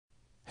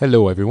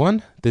Hello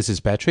everyone, this is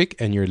Patrick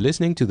and you're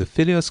listening to the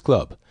Phileas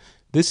Club.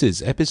 This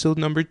is episode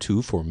number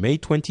 2 for May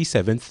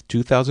 27th,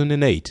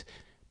 2008,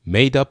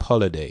 Made Up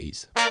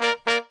Holidays.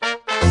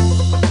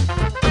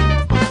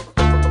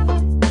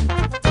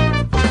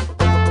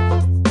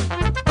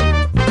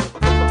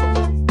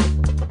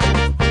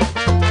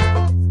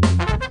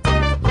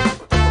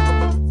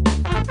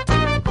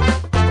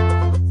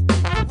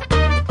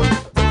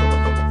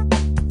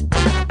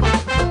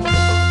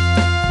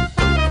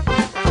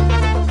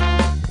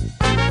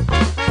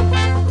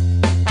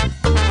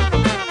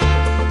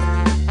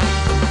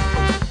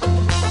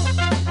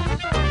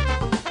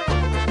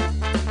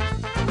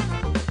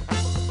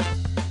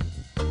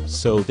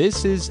 So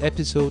this is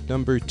episode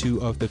number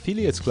 2 of the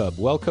Phileas Club.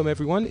 Welcome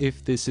everyone.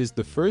 If this is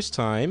the first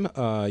time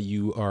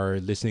you are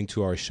listening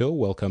to our show,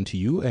 welcome to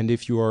you. And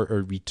if you are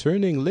a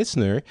returning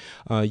listener,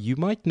 you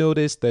might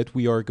notice that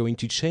we are going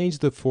to change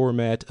the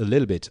format a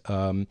little bit.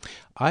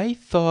 I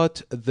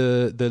thought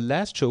the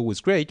last show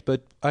was great,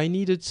 but I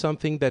needed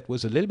something that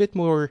was a little bit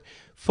more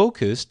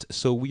focused,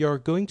 so we are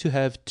going to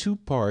have 2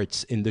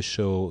 parts in the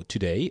show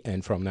today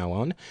and from now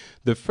on.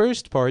 The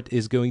first part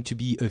is going to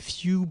be a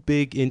few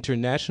big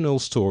international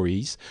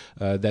stories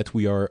that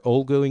we are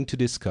all going to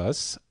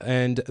discuss,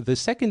 and the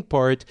second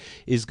part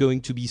is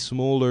going to be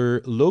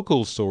smaller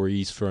local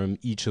stories from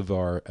each of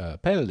our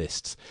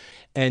panelists.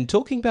 And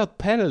talking about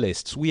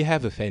panelists, we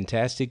have a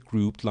fantastic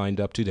group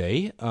lined up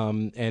today,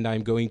 and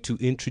I'm going to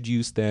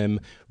introduce them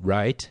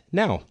right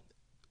now.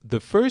 The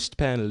first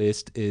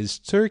panelist is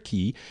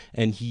Turkey,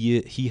 and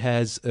he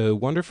has a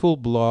wonderful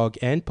blog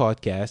and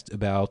podcast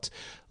about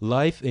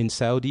life in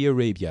Saudi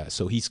Arabia.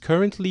 So he's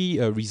currently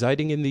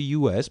residing in the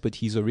US, but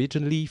he's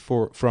originally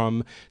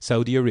from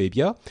Saudi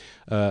Arabia.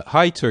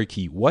 Hi,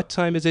 Turkey. What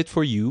time is it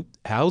for you?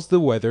 How's the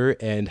weather,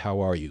 and how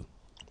are you?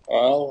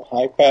 Well,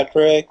 hi,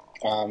 Patrick.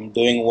 I'm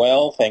doing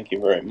well. Thank you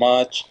very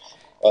much.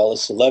 Well,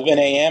 it's 11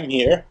 a.m.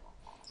 here,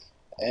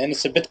 and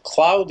it's a bit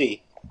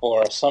cloudy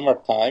for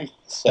summertime,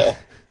 so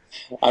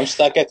I'm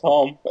stuck at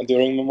home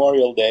during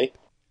Memorial Day.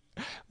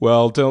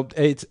 Well,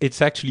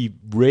 it's actually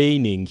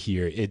raining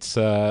here. It's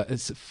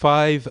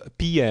 5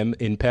 p.m.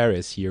 in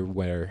Paris here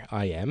where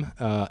I am,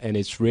 and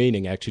it's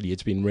raining. Actually,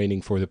 it's been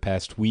raining for the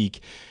past week,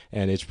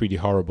 and it's pretty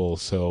horrible.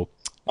 So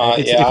I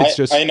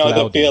know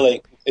cloudy. The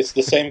feeling. It's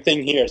the same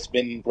thing here. It's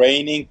been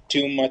raining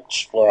too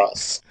much for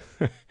us.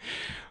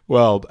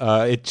 Well,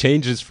 it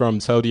changes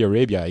from Saudi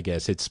Arabia, I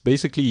guess. It's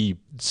basically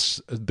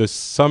the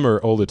summer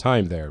all the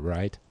time there,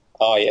 right?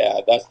 Oh,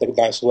 yeah, that's the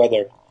nice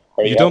weather.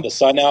 Where you have the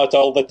sun out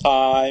all the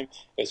time,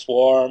 it's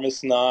warm,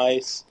 it's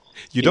nice.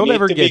 You don't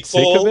ever get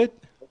sick of it?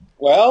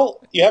 Well,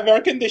 you have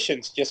air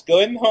conditions. Just go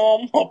in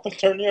home,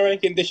 turn your air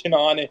conditioner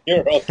on, and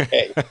you're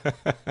okay.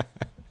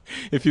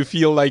 If you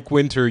feel like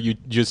winter, you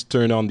just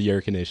turn on the air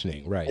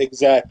conditioning, right?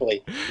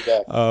 Exactly.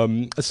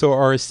 So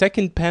our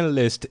second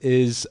panelist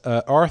is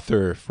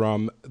Arthur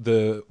from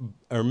the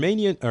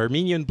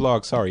Armenian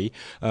blog,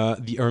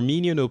 the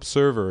Armenian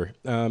Observer.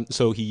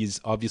 So he's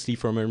obviously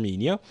from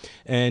Armenia.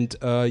 And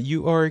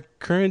you are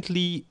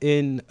currently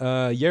in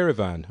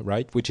Yerevan,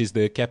 right? Which is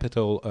the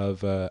capital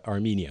of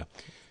Armenia.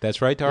 That's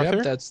right,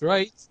 Arthur? Yep,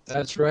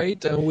 that's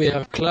right. And we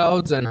have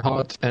clouds and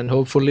hot, and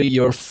hopefully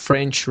your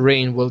French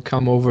rain will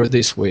come over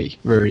this way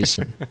very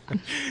soon.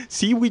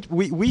 See,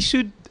 we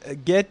should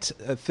get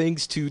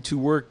things to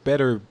work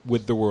better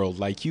with the world.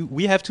 Like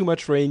we have too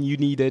much rain, you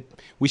need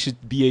it. We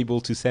should be able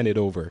to send it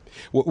over.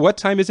 What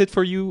time is it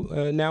for you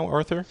now,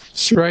 Arthur?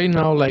 It's right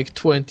now like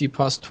 20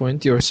 past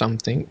 20 or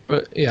something.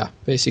 But yeah,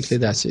 basically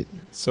that's it.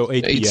 So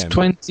 8 p.m. It's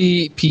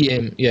 20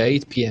 p.m. Yeah,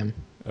 8 p.m.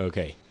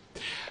 Okay.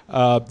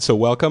 So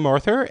welcome,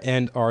 Arthur.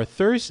 And our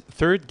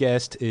third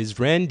guest is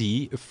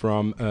Randy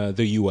from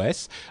the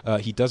US.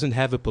 He doesn't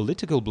have a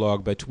political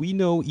blog, but we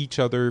know each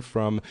other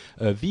from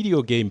a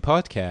video game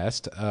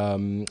podcast,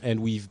 and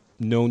we've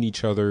known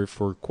each other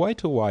for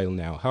quite a while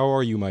now. How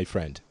are you, my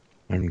friend?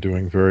 I'm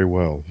doing very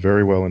well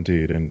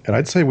indeed. And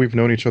I'd say we've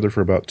known each other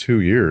for about 2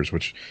 years,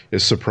 which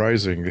is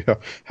surprising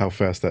how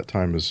fast that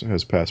time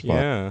has passed by.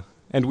 Yeah.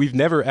 And we've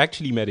never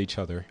actually met each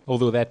other,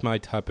 although that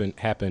might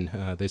happen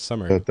this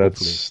summer.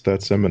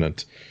 That's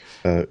imminent.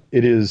 It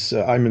is.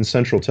 I'm in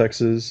Central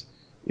Texas.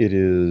 It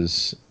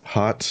is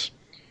hot.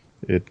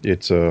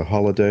 It's a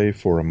holiday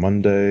for a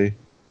Monday,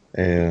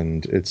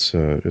 and it's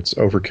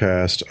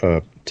overcast.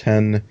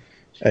 10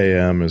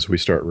 a.m. as we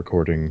start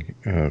recording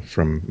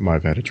from my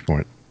vantage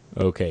point.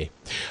 Okay.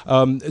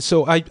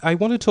 So I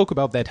want to talk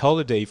about that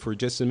holiday for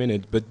just a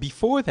minute, but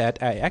before that,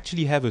 I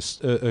actually have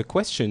a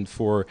question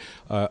for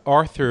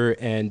Arthur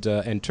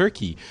and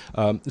Turkey.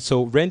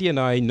 So Randy and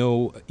I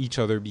know each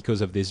other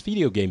because of this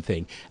video game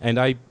thing, and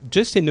I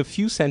just in a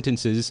few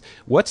sentences,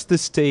 what's the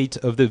state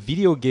of the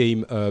video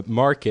game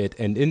market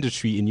and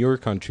industry in your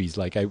countries?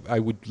 Like, I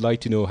would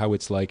like to know how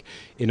it's like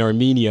in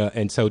Armenia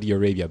and Saudi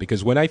Arabia,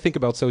 because when I think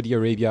about Saudi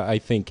Arabia, I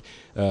think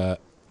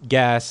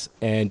gas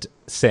and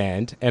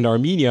sand, and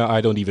Armenia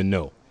I don't even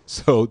know.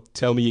 So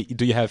tell me,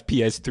 do you have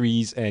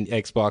PS3s and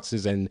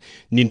Xboxes and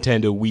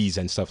Nintendo Wiis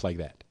and stuff like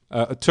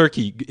that?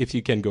 Turkey, if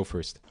you can go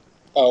first.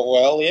 Oh,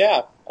 well, yeah,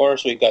 of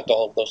course we got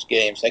all of those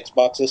games.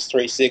 Xboxes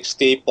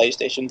 360,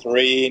 PlayStation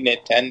 3,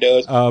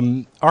 Nintendo's.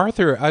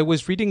 Arthur, I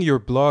was reading your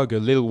blog a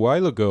little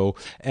while ago,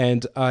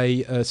 and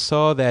I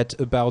saw that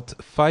about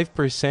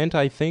 5%,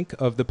 I think,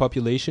 of the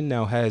population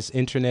now has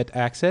internet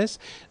access.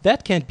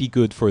 That can't be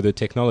good for the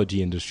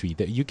technology industry.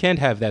 That you can't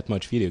have that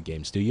much video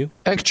games, do you?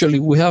 Actually,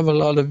 we have a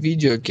lot of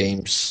video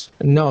games.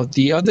 Now,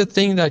 the other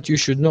thing that you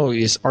should know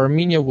is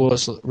Armenia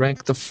was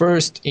ranked the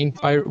first in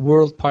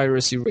world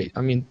piracy rate.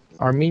 I mean,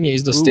 Armenia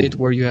is the state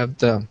where you have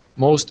the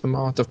most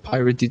amount of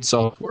pirated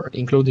software,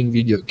 including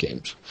video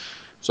games.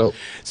 So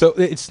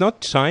it's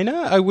not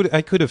China.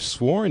 I could have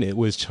sworn it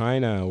was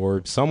China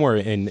or somewhere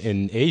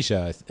in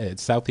Asia,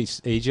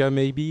 Southeast Asia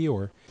maybe.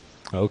 Or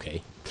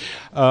okay.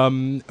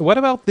 What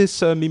about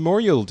this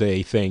Memorial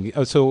Day thing?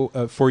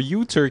 For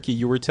you, Turkey,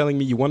 you were telling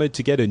me you wanted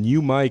to get a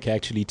new mic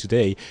actually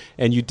today,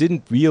 and you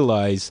didn't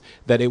realize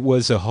that it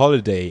was a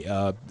holiday.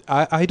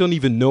 I don't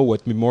even know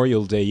what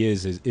Memorial Day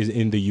is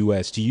in the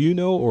U.S. Do you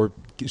know, or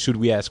should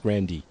we ask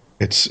Randy?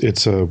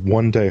 It's a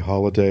one-day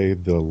holiday,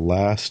 the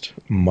last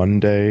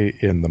Monday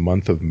in the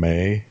month of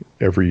May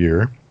every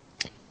year,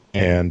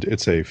 and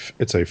it's a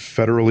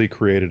federally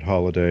created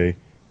holiday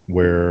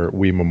where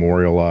we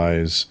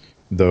memorialize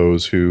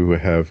those who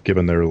have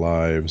given their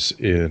lives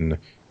in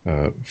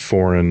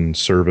foreign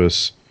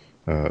service,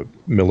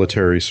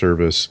 military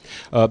service.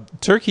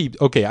 Turkey,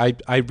 okay,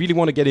 I really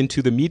want to get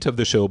into the meat of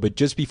the show, but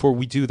just before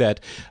we do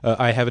that,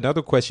 I have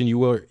another question. You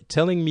were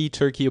telling me,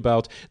 Turkey,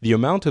 about the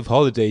amount of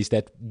holidays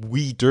that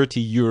we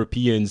dirty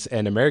Europeans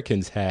and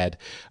Americans had.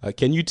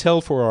 Can you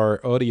tell for our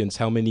audience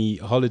how many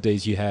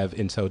holidays you have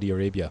in Saudi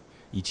Arabia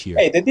each year?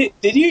 Hey,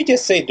 did you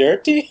just say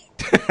dirty?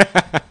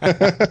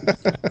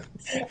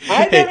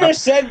 I never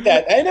said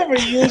that. I never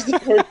used the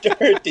word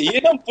dirty.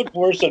 You don't put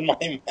words in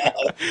my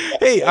mouth.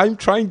 Hey, I'm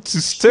trying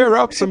to stir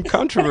up some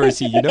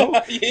controversy, you know?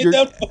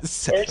 Don't put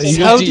words in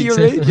Saudi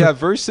Arabia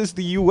versus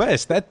the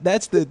U.S.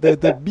 That's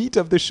the meat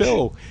of the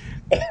show.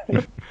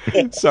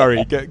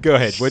 Sorry, go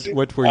ahead.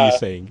 What were you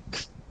saying?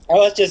 I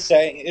was just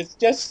saying, it's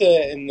just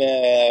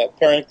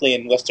apparently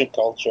in Western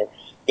culture,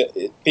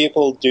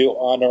 people do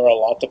honor a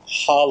lot of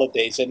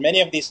holidays, and many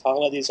of these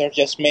holidays are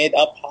just made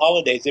up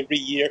holidays. Every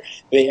year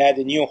they add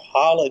a new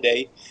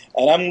holiday,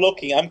 and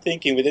I'm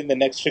thinking within the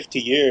next 50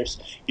 years,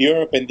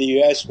 Europe and the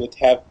US would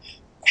have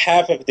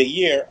half of the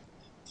year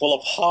full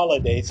of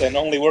holidays and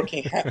only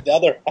working the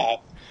other half.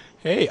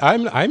 Hey,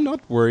 I'm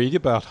not worried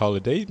about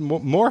holidays.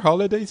 More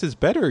holidays is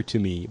better to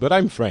me, but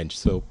I'm French,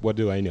 so what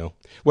do I know?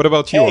 What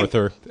about you,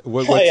 Arthur?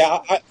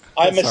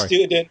 I'm a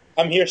student.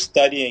 I'm here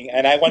studying,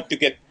 and I want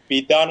to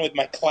be done with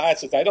my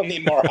classes. I don't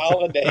need more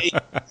holidays.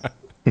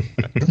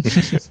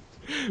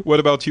 What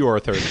about you,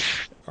 Arthur?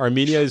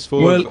 Armenia is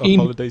full of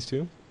holidays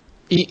too?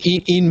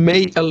 In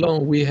May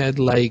alone, we had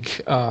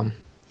like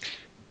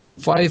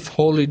 5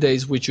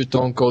 holidays which you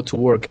don't go to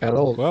work at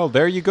all. Well,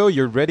 there you go.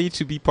 You're ready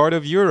to be part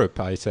of Europe,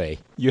 I say.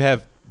 You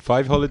have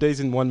 5 holidays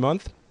in 1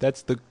 month.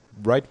 That's the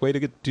right way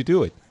to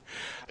do it.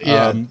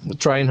 Yeah,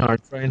 trying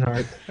hard.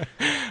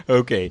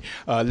 Okay,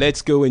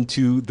 let's go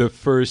into the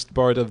first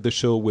part of the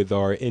show with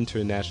our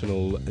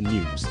international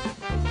news.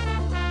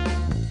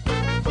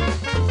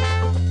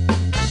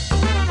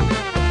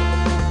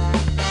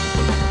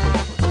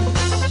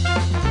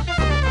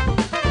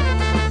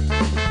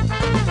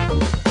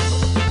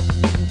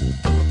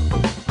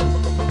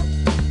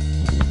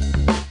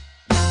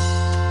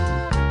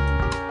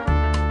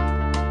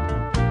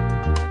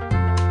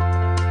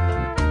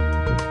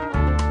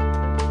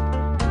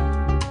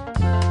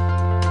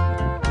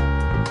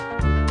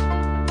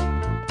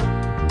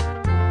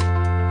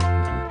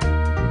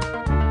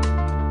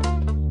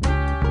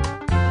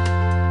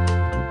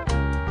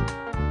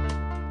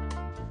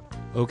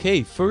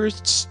 Okay,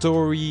 first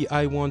story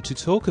I want to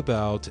talk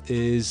about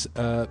is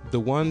the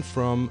one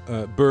from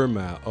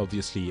Burma,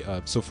 obviously.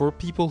 So for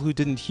people who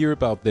didn't hear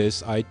about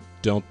this, I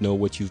don't know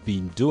what you've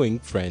been doing,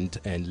 friend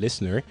and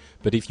listener,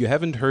 but if you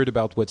haven't heard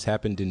about what's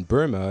happened in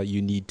Burma,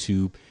 you need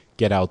to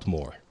get out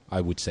more,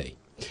 I would say.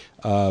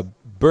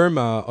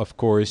 Burma, of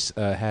course,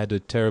 had a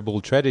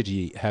terrible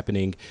tragedy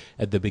happening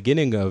at the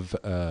beginning of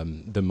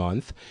the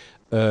month.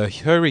 A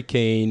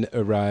hurricane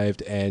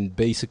arrived and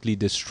basically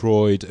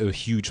destroyed a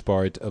huge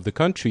part of the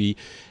country.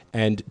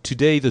 And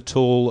today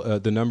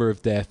the number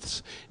of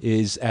deaths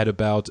is at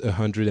about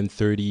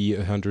 130,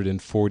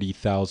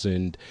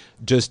 140,000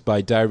 just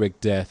by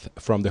direct death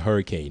from the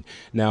hurricane.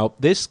 Now,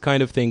 this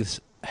kind of things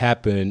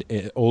happen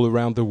all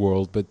around the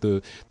world, but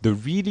the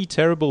really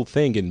terrible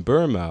thing in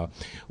Burma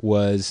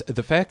was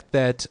the fact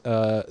that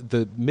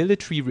the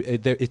military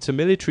it's a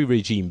military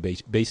regime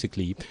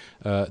basically.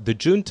 The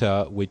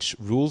junta, which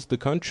rules the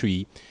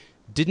country,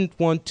 didn't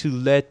want to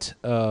let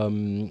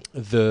the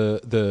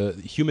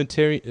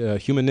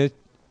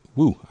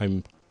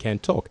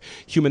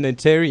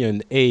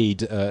humanitarian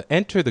aid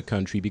enter the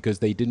country because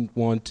they didn't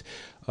want.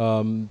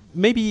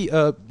 Maybe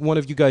one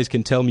of you guys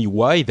can tell me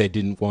why they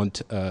didn't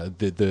want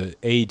the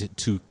aid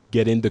to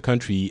get in the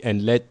country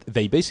and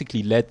they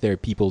basically let their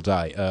people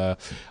die.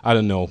 I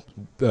don't know.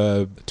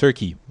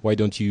 Turkey, why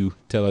don't you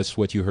tell us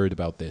what you heard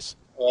about this?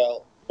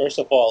 first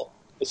of all,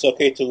 it's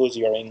okay to lose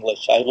your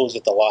English. I lose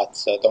it a lot,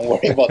 so don't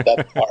worry about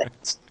that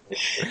part.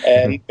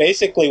 And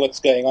basically what's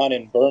going on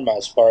in Burma,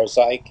 as far as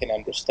I can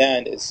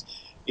understand, is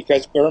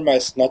because Burma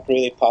is not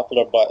really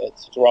popular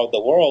throughout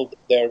the world,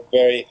 they're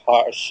very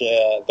harsh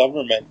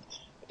government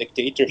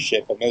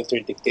dictatorship, a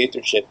military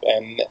dictatorship,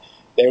 and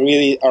they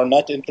really are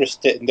not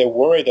interested, and they're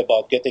worried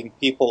about getting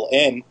people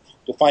in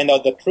to find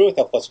out the truth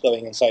of what's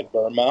going inside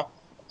Burma,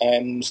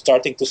 and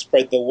starting to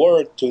spread the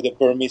word to the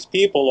Burmese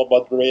people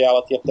about the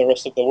reality of the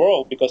rest of the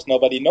world, because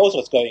nobody knows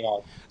what's going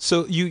on.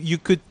 So you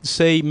could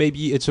say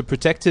maybe it's a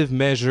protective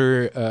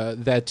measure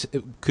that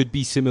could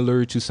be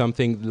similar to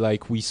something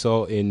like we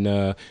saw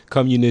in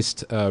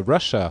communist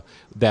Russia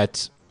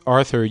that,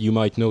 Arthur, you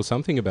might know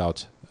something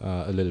about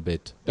a little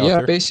bit. Yeah,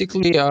 Arthur?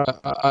 basically,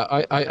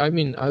 I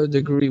mean, I would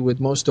agree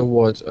with most of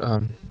what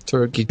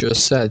Turkey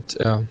just said.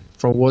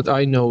 From what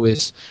I know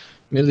is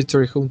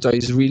military junta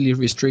is really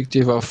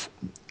restrictive of,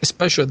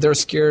 especially they're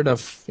scared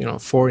of,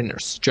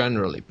 foreigners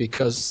generally,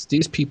 because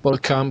these people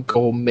come,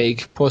 go,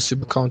 make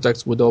possible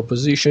contacts with the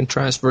opposition,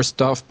 transfer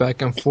stuff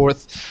back and forth.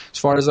 As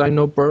far as I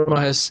know, Burma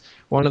has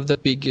one of the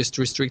biggest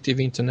restrictive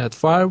internet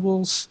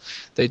firewalls.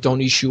 They don't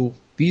issue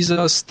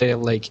visas. They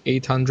have like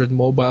 800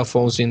 mobile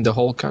phones in the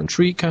whole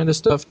country, kind of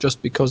stuff,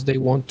 just because they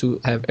want to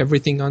have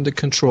everything under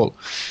control.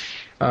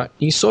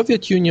 In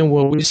Soviet Union,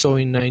 what we saw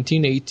in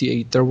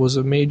 1988, there was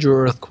a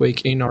major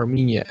earthquake in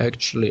Armenia,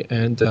 actually,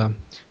 and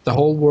the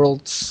whole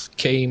world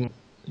came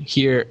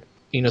here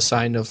in a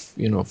sign of,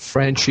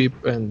 friendship,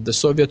 and the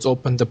Soviets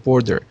opened the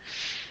border.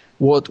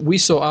 What we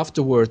saw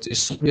afterwards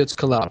is Soviets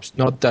collapsed.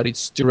 Not that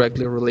it's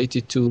directly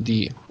related to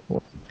the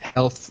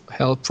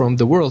help from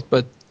the world,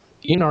 but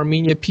in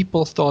Armenia,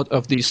 people thought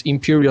of these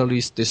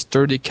imperialists, these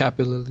sturdy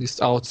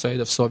capitalists outside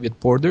of Soviet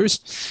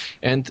borders,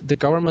 and the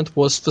government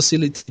was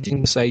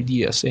facilitating this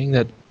idea, saying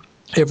that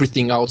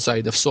everything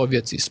outside of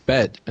Soviets is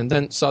bad. And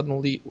then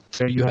suddenly,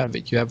 there you have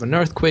it. You have an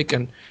earthquake,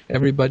 and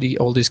everybody,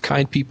 all these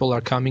kind people are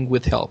coming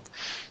with help.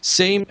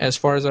 Same, as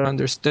far as I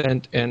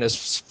understand, and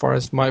as far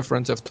as my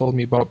friends have told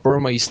me about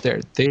Burma is there.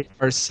 They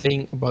are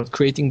saying about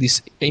creating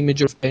this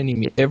image of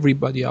enemy.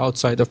 Everybody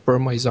outside of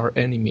Burma is our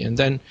enemy. And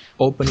then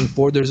opening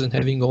borders and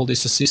having all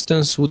this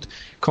assistance would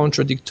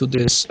contradict to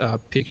this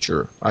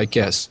picture, I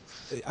guess.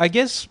 I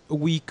guess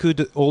we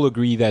could all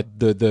agree that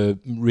the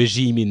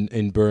regime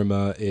in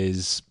Burma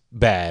is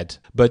bad,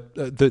 but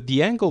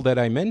the angle that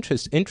I'm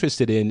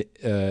interested in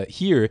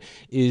here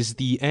is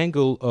the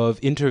angle of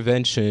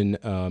intervention,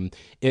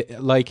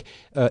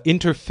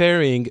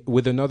 interfering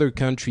with another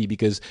country,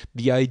 because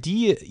the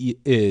idea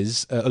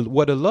is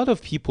what a lot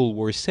of people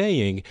were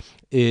saying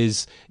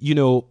is,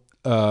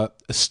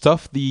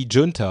 stuff the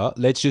junta,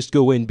 let's just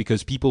go in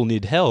because people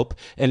need help,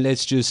 and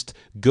let's just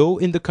go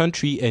in the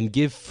country and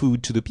give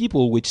food to the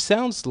people, which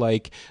sounds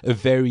like a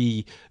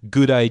very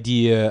good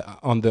idea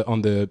on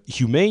the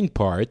humane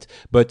part,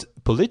 but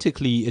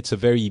politically it's a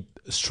very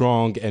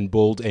strong and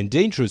bold and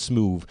dangerous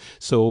move.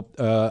 So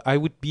I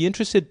would be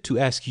interested to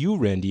ask you,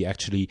 Randy,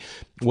 actually,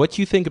 what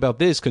you think about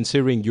this,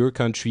 considering your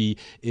country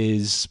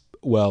is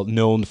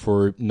known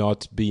for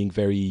not being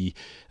very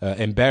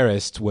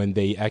embarrassed when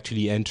they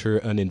actually enter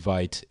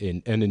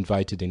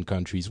uninvited in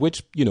countries,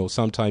 which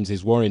sometimes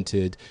is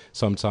warranted,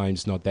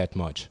 sometimes not that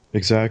much.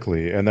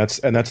 Exactly, and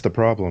that's the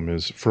problem.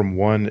 Is from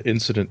one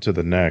incident to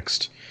the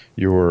next,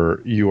 you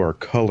are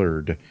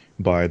colored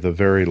by the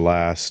very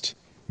last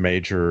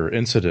major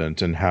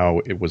incident and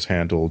how it was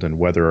handled, and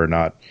whether or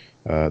not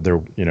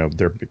there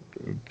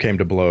came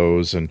to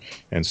blows and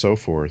so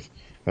forth.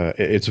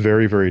 It's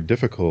very, very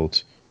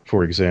difficult,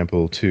 for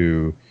example,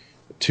 to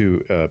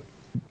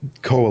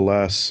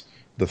coalesce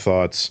the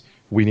thoughts,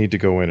 we need to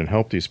go in and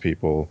help these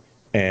people,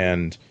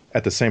 and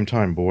at the same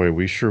time, boy,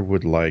 we sure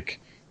would like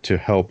to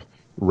help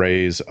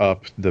raise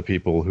up the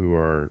people who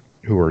are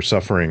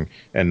suffering,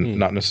 and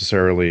not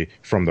necessarily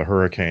from the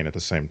hurricane at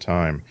the same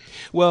time.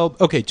 Well,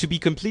 okay, to be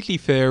completely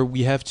fair,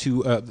 we have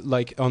to,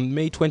 on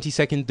May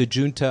 22nd, the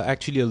junta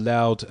actually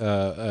allowed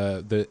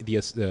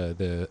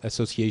the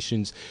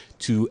associations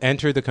to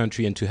enter the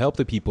country and to help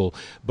the people,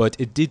 but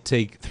it did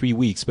take 3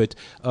 weeks. But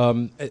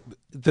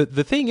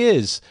the thing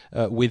is,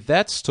 with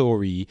that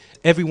story,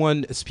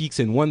 everyone speaks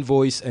in one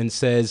voice and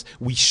says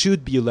we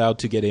should be allowed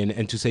to get in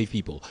and to save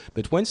people.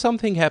 But when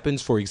something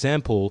happens, for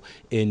example,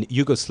 in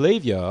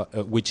Yugoslavia,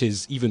 which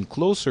is even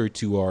closer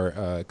to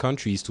our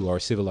countries, to our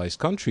civilized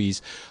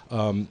countries,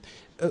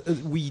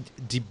 we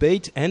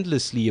debate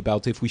endlessly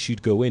about if we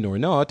should go in or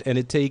not, and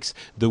it takes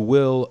the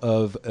will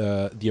of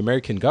the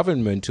American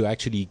government to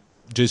actually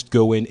just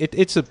go in.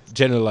 It's a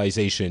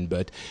generalization,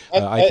 but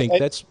I think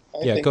that's...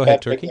 Yeah, go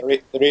ahead, Turkey.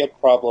 The real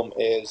problem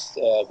is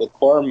with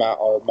Burma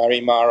or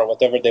Myanmar or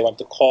whatever they want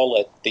to call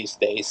it these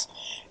days.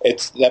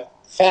 It's the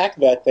fact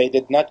that they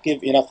did not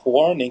give enough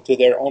warning to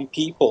their own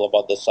people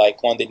about the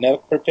cyclone. They never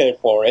prepared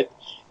for it.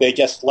 They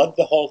just let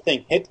the whole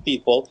thing hit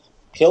people,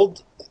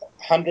 killed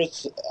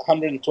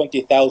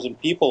 120,000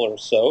 people or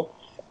so,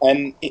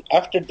 and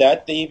after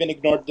that they even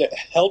ignored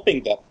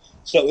helping them.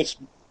 So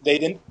they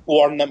didn't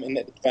warn them in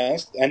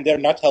advance, and they're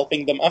not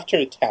helping them after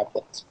it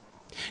happened.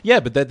 Yeah,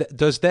 but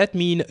does that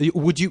mean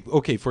would you?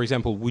 Okay, for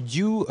example, would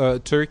you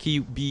Turkey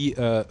be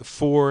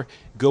for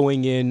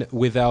going in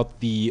without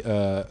the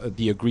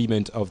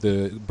agreement of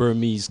the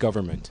Burmese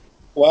government?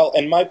 Well,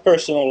 in my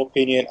personal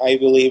opinion, I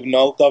believe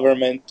no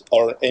government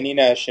or any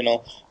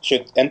national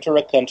should enter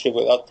a country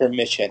without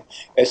permission.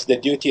 It's the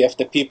duty of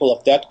the people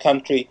of that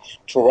country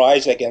to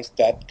rise against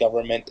that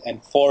government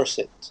and force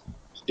it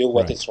to do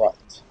what Right. is right.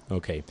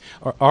 Okay,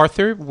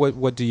 Arthur,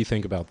 what do you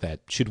think about that?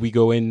 Should we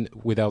go in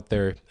without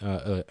their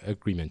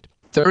agreement?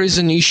 There is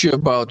an issue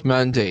about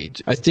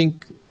mandate. I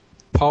think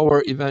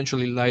power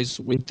eventually lies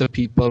with the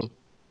people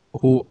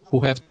who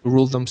have to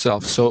rule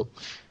themselves. So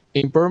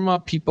in Burma,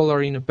 people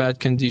are in a bad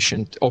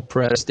condition,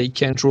 oppressed, they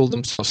can't rule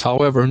themselves.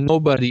 However,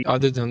 nobody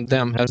other than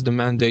them has the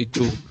mandate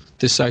to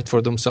decide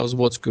for themselves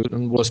what's good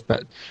and what's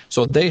bad.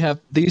 So they have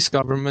this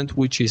government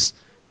which is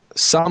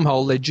somehow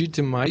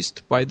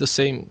legitimized by the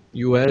same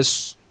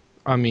US,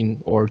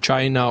 or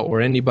China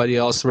or anybody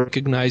else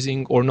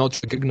recognizing or not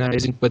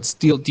recognizing, but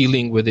still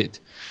dealing with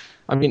it.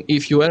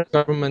 If US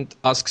government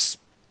asks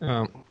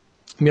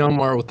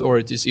Myanmar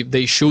authorities if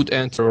they should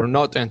enter or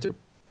not enter,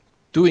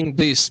 doing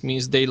this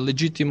means they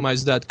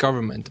legitimize that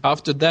government.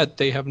 After that,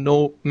 they have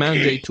no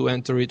mandate to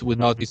enter it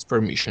without its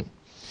permission.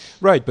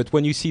 Right, but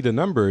when you see the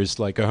numbers,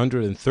 like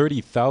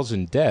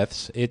 130,000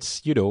 deaths,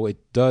 it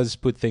does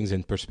put things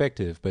in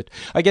perspective. But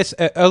I guess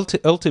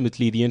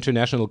ultimately the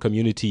international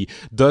community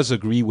does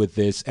agree with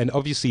this, and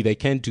obviously they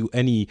can't do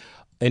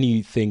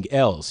anything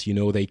else.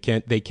 They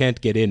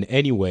can't get in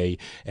anyway,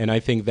 and I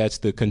think that's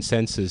the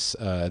consensus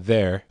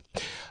there.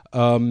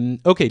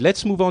 Okay,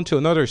 let's move on to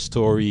another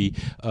story,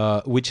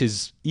 which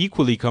is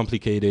equally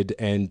complicated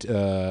and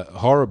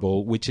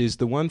horrible, which is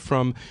the one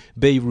from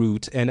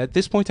Beirut. And at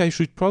this point, I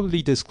should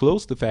probably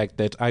disclose the fact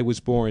that I was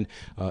born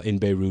in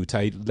Beirut.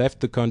 I left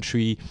the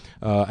country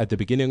at the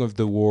beginning of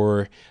the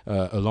war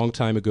a long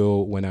time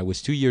ago when I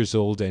was 2 years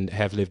old and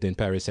have lived in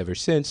Paris ever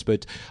since.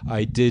 But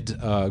I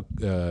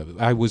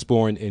was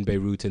born in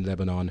Beirut in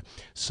Lebanon.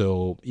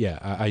 So, yeah,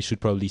 I should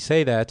probably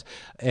say that.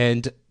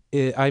 And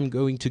I'm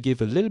going to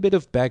give a little bit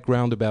of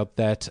background about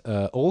that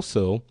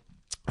also.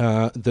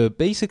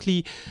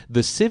 Basically,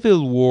 the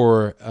civil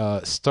war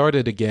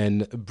started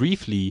again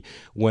briefly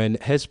when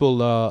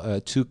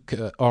Hezbollah took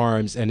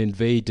arms and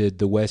invaded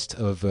the west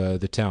of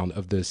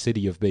the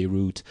city of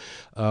Beirut.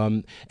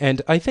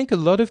 And I think a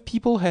lot of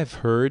people have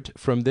heard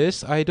from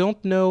this. I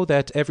don't know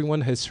that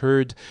everyone has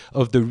heard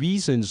of the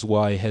reasons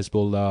why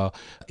Hezbollah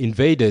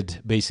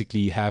invaded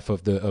basically half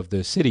of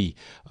the city.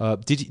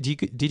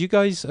 Did you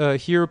guys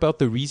hear about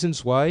the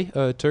reasons why,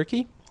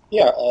 Turkey?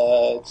 Yeah,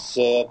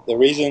 the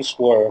reasons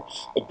were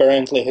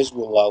apparently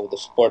Hezbollah, with the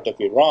support of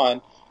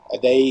Iran,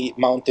 they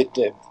mounted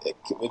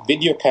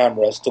video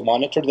cameras to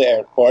monitor the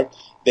airport.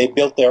 They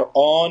built their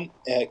own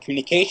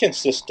communication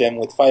system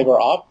with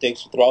fiber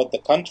optics throughout the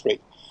country.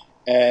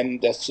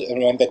 And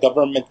when the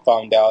government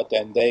found out,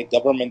 and the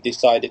government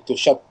decided to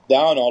shut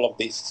down all of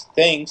these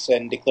things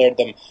and declared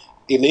them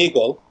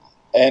illegal,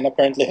 and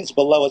apparently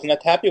Hezbollah was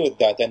not happy with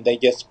that, and they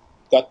just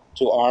got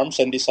to arms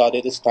and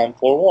decided it's time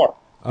for war.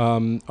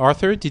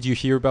 Arthur, did you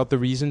hear about the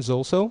reasons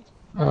also?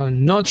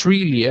 Not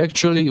really.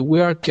 Actually,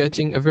 we are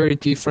getting a very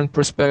different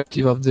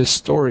perspective of this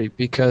story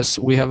because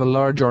we have a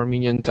large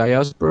Armenian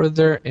diaspora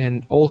there,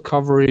 and all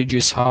coverage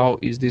is how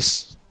is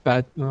this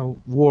bad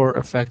war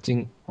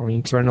affecting or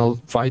internal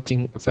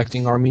fighting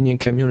affecting Armenian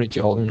community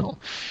all in all.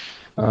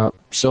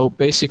 So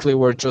basically,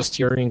 we're just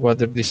hearing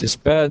whether this is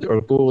bad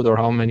or good or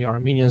how many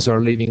Armenians are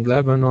leaving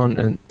Lebanon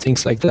and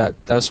things like that.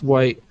 That's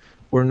why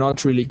we're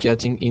not really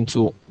getting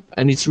into.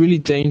 And it's really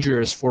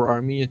dangerous for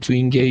Armenia to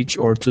engage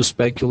or to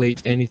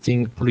speculate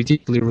anything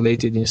politically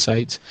related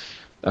inside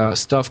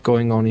stuff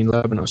going on in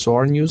Lebanon. So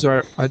our news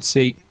are, I'd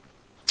say,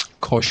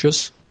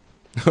 cautious.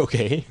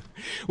 Okay.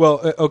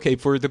 Well, okay,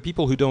 for the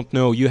people who don't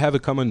know, you have a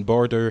common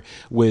border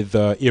with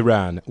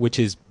Iran, which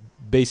is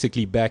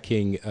basically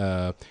backing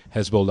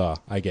Hezbollah,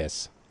 I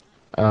guess.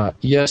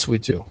 Yes, we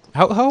do.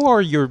 How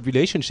are your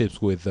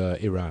relationships with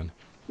Iran?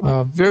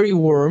 Very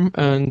warm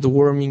and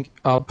warming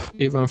up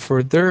even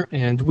further,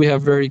 and we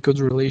have very good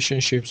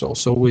relationships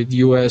also with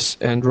US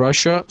and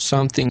Russia,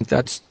 something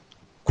that's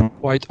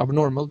quite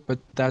abnormal, but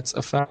that's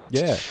a fact.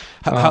 Yeah.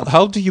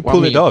 How do you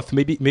pull it off?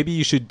 Maybe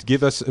you should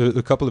give us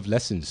a couple of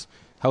lessons.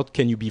 How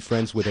can you be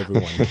friends with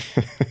everyone?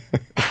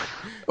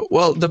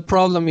 Well, the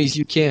problem is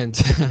you can't.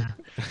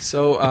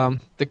 So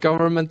the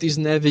government is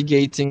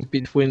navigating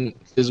between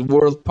these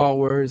world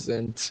powers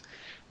and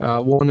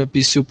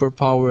wannabe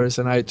superpowers,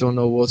 and I don't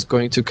know what's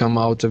going to come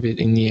out of it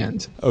in the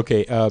end.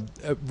 Okay,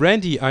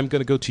 Randy, I'm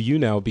going to go to you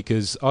now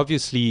because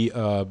obviously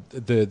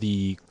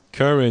the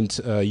current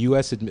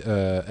U.S.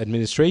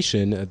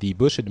 administration, the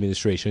Bush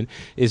administration,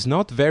 is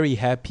not very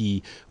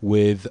happy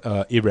with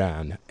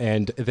Iran,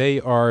 and they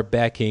are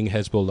backing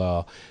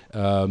Hezbollah.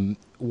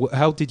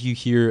 How did you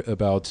hear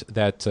about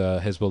that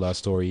Hezbollah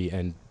story,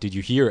 and did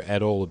you hear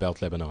at all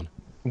about Lebanon?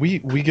 We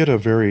get a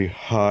very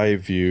high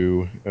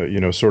view,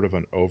 sort of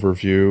an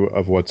overview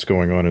of what's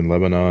going on in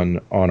Lebanon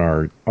on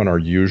our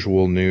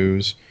usual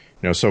news.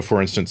 So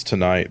for instance,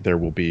 tonight there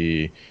will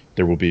be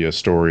there will be a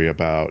story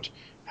about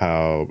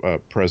how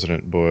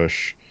President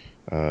Bush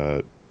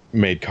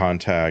made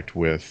contact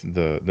with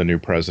the new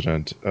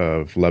president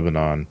of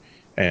Lebanon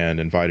and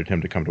invited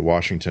him to come to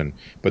Washington,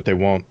 but they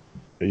won't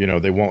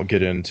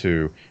get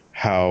into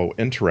how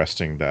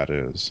interesting that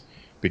is,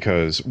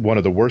 because one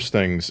of the worst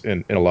things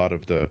in a lot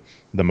of the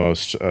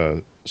most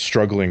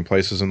struggling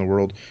places in the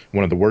world,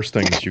 one of the worst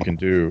things you can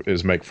do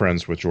is make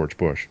friends with George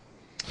Bush.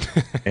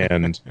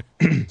 And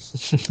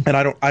and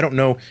I don't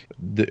know,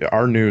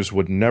 our news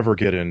would never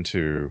get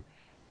into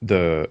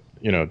the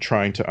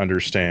trying to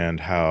understand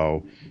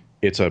how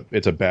it's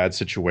a bad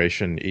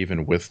situation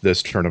even with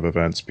this turn of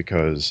events,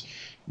 because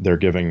they're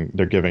giving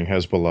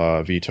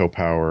Hezbollah veto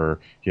power.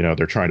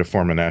 They're trying to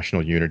form a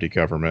national unity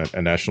government,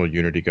 and national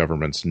unity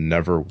governments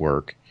never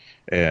work.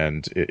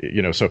 And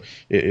so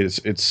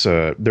it's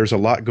there's a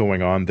lot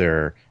going on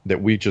there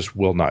that we just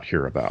will not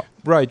hear about.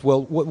 Right.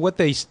 Well, what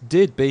they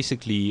did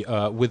basically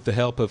with the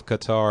help of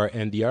Qatar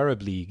and the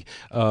Arab League.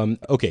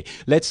 Okay,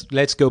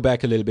 let's go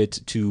back a little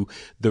bit to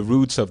the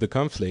roots of the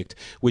conflict,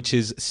 which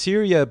is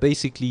Syria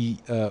basically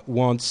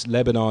wants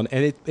Lebanon,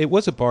 and it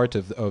was a part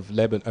of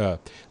Lebanon.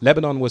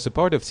 Lebanon was a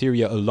part of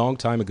Syria a long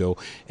time ago,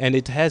 and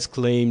it has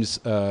claims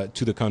to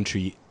the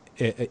country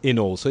in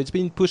all. So it's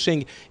been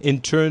pushing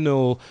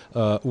internal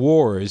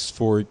wars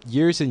for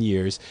years and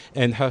years,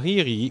 and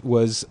Hariri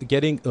was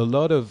getting a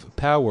lot of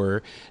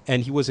power,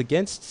 and he was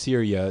against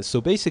Syria. So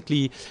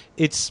basically,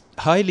 it's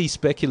highly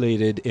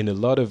speculated in a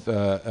lot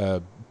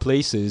of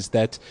places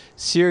that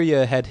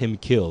Syria had him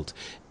killed.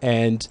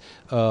 And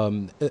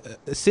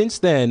since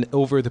then,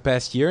 over the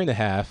past year and a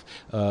half,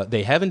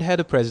 they haven't had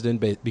a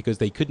president because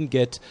they couldn't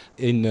get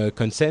in a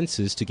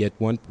consensus to get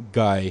one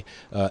guy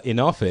in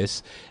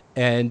office.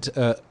 And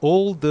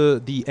all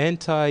the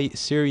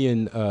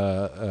anti-Syrian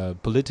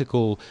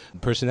political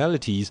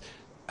personalities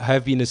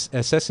have been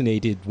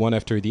assassinated one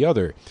after the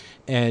other.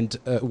 And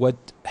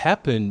what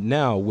happened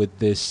now with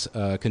this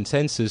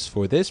consensus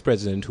for this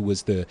president, who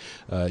was the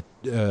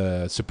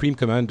supreme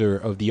commander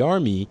of the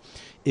army,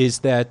 is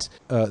that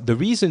the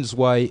reasons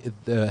why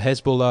the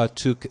Hezbollah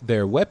took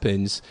their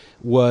weapons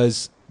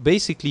was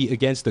basically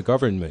against the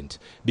government,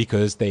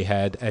 because they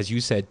had, as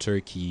you said,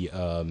 Turkey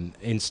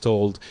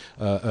installed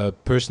a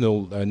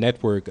personal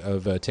network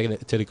of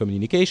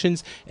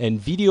telecommunications and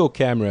video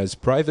cameras,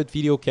 private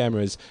video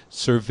cameras,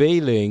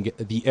 surveilling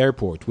the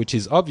airport, which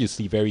is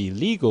obviously very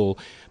illegal,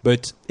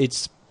 but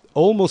it's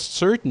almost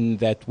certain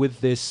that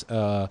with this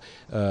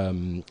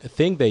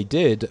thing they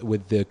did,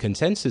 with the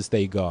consensus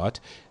they got,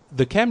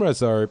 the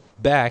cameras are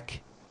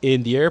back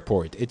in the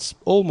airport. It's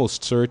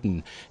almost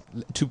certain.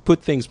 To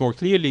put things more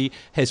clearly,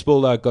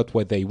 Hezbollah got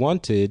what they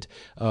wanted,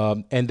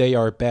 and they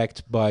are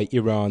backed by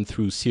Iran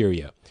through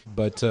Syria.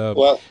 But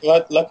well,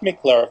 let me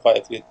clarify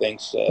a few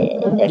things.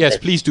 Yes,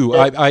 please do.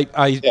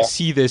 I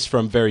see this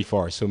from very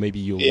far, so maybe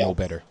you'll know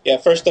better. Yeah,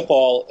 first of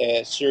all,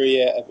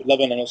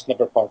 Lebanon was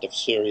never part of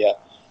Syria.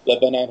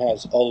 Lebanon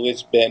has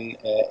always been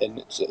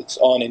in its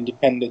own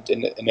independent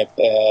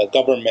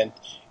government.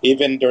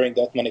 Even during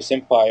the Ottoman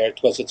Empire,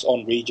 it was its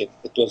own region.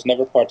 It was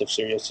never part of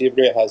Syria.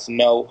 Syria has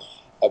no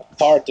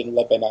part in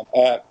Lebanon.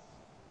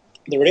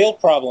 The real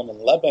problem in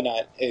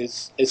Lebanon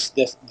is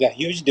the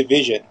huge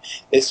division.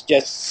 It's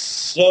just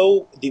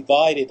so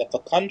divided of a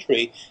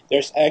country.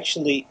 There's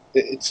actually,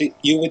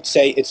 you would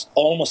say it's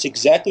almost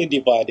exactly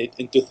divided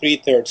into three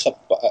thirds.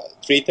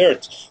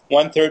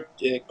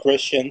 1/3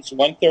 Christians,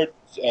 1/3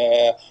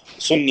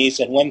 Sunnis,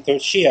 and 1/3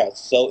 Shias.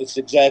 So it's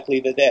exactly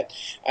that.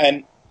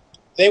 And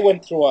they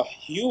went through a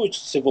huge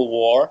civil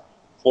war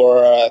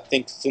for I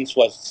think since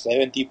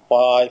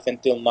 75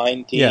 until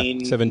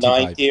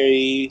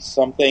 1990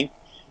 something.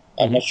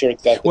 I'm not sure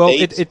exactly. Well,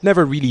 it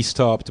never really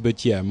stopped,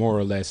 but yeah, more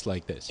or less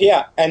like this.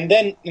 Yeah, and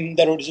then in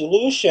the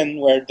resolution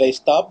where they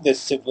stopped this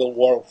civil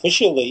war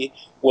officially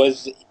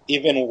was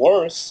even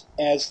worse,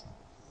 as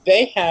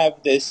they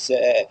have this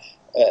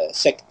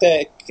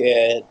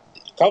sectarian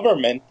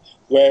government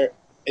where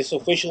it's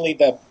officially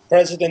the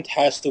president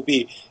has to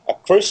be a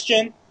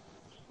Christian,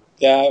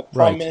 the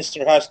prime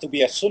minister has to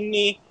be a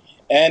Sunni,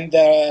 and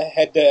the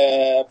head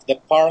of the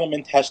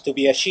parliament has to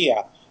be a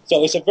Shia.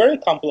 So it's a very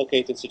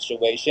complicated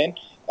situation.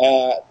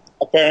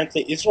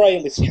 Apparently,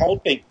 Israel is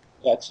helping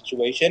that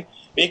situation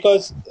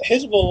because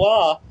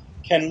Hezbollah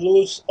can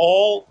lose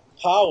all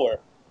power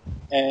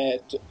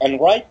and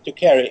right to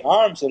carry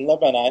arms in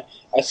Lebanon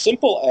as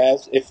simple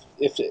as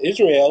if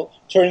Israel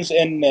turns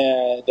in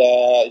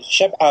the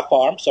Shab'a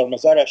farms or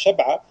Mazara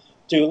Shab'a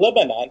to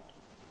Lebanon,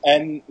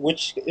 and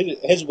which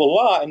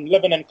Hezbollah in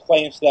Lebanon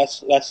claims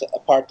that's a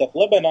part of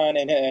Lebanon,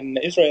 and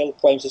Israel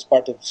claims it's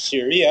part of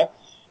Syria.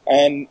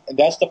 And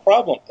that's the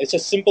problem. It's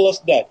as simple as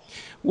that.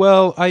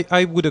 Well,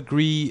 I would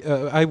agree.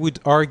 I would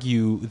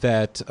argue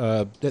that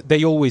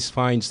they always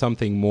find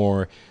something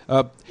more.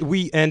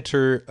 We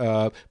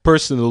enter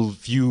personal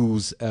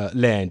views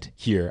land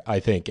here, I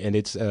think, and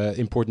it's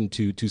important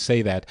to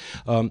say that.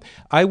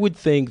 I would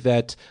think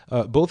that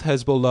both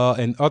Hezbollah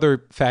and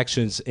other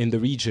factions in the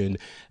region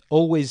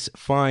always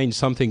find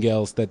something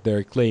else that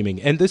they're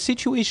claiming. And the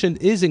situation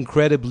is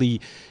incredibly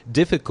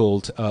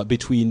difficult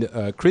between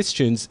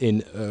Christians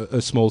in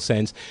a small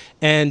sense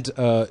and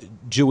the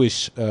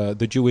Jewish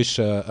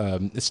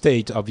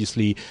state,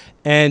 obviously,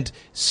 and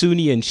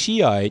Sunni and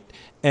Shiite.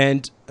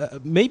 And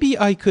maybe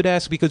I could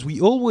ask, because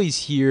we always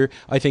hear,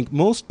 I think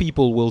most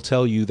people will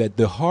tell you that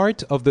the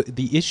heart of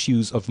the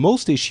issues, of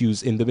most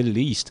issues in the Middle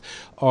East,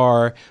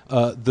 are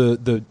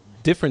the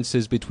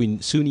differences between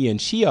Sunni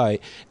and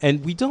Shiite,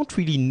 and we don't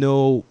really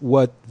know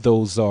what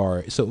those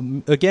are.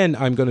 So again,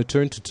 I'm going to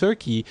turn to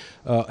Turkey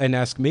and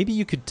ask, maybe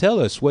you could tell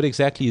us what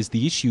exactly is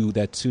the issue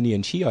that Sunni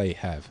and Shiite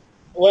have.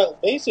 Well,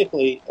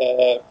 basically,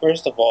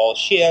 first of all,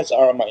 Shias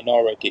are a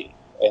minority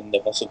in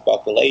the Muslim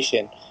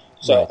population.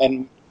 So, Right.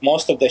 and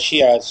most of the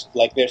Shias,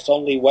 like there's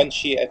only one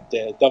Shia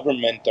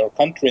government or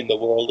country in the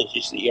world, which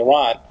is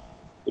Iran,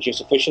 which is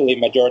officially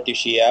majority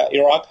Shia.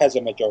 Iraq has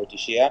a majority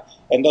Shia,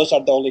 and those are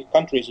the only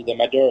countries with a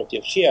majority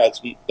of Shias.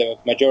 The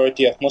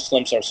majority of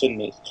Muslims are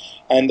Sunnis.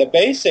 And the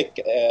basic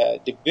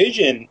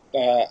division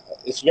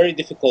is very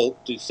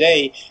difficult to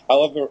say.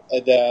 However,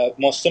 the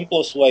most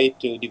simplest way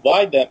to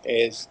divide them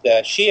is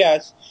the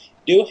Shias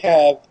do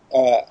have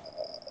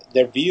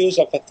their views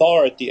of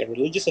authority,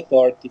 religious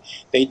authority.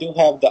 They do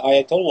have the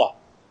Ayatollah,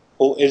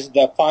 who is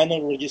the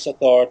final religious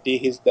authority.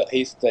 He's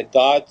the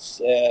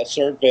God's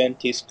servant.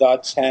 He's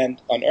God's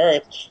hand on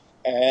earth,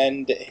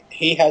 and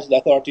he has the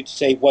authority to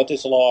say what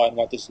is law and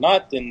what is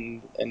not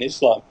in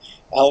Islam.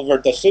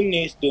 However, the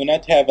Sunnis do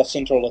not have a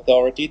central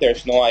authority.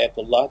 There's no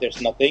Ayatollah.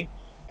 There's nothing,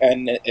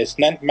 and it's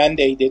not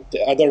mandated.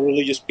 Other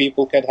religious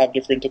people can have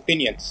different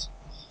opinions.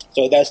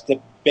 So that's the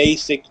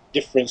basic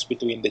difference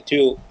between the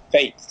two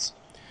faiths.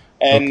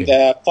 And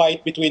the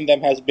fight between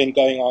them has been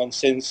going on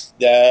since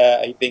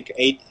I think,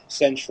 8th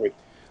century.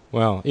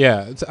 Well,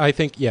 yeah, I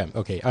think, yeah,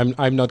 okay.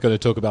 I'm not going to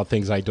talk about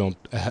things I don't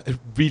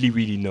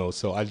really know,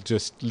 so I'll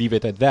just leave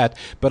it at that.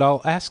 But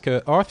I'll ask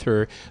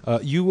Arthur,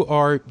 you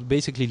are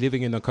basically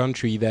living in a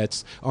country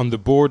that's on the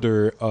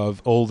border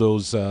of all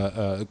those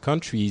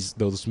countries,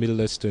 those Middle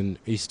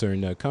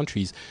Eastern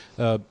countries.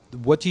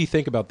 What do you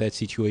think about that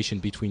situation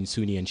between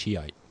Sunni and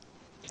Shiite?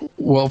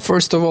 Well,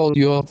 first of all,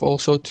 you have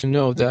also to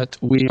know that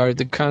we are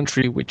the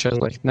country which has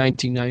like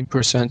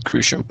 99%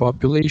 Christian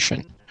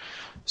population.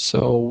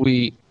 So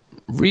we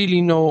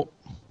really know,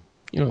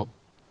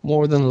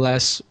 more than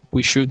less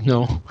we should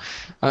know.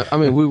 I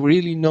mean, we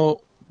really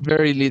know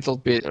very little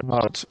bit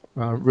about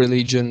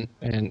religion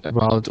and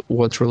about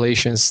what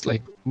relations,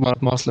 like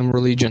about Muslim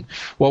religion.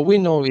 What we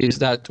know is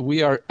that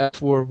we are at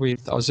war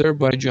with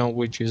Azerbaijan,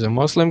 which is a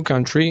Muslim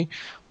country.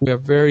 We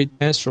have very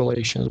tense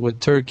relations with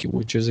Turkey,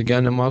 which is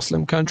again a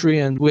Muslim country,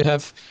 and we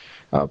have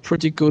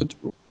pretty good,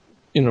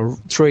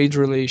 trade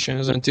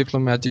relations and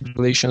diplomatic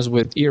relations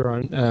with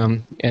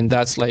Iran, and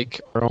that's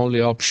like our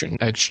only option.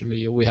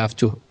 Actually, we have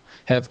to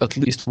have at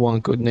least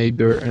one good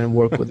neighbor and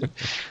work with it.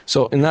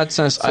 So in that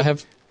sense, I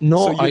have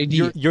no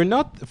idea. You're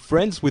not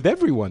friends with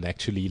everyone,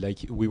 actually, like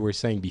we were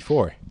saying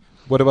before.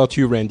 What about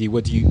you, Randy?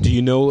 What do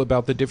you know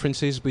about the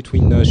differences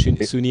between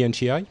Sunni and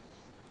Shiite?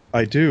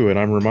 I do, and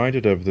I'm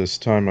reminded of this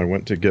time I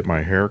went to get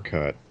my hair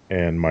cut,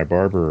 and my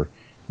barber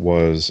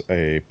was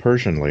a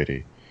Persian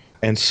lady.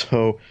 And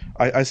so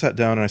I sat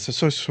down and I said,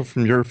 so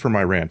from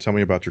Iran, tell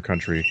me about your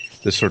country,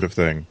 this sort of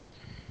thing.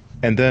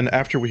 And then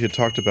after we had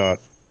talked about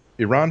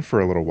Iran for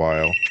a little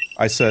while,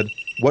 I said,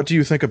 what do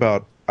you think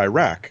about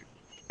Iraq?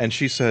 And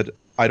she said,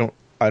 I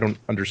don't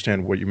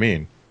understand what you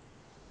mean.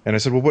 And I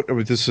said, well,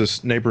 this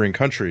is neighboring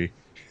country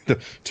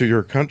to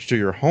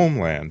your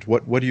homeland.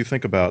 What do you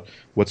think about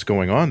what's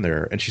going on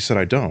there? And she said,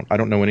 I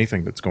don't know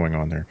anything that's going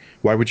on there.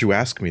 Why would you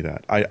ask me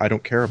that? I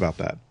don't care about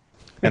that.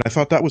 And I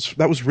thought that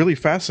was really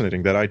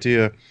fascinating, that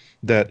idea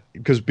that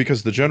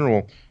because the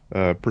general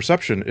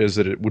perception is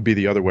that it would be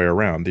the other way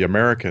around. The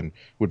American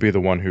would be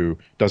the one who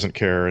doesn't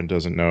care and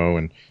doesn't know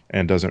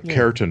and doesn't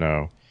care to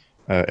know.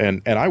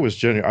 And I was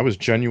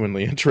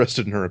genuinely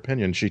interested in her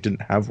opinion. She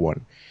didn't have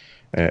one.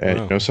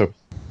 Wow. So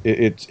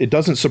it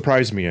doesn't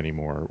surprise me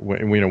anymore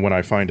when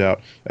I find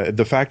out.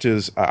 The fact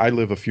is, I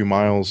live a few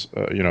miles,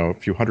 a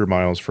few hundred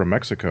miles from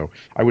Mexico.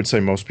 I would say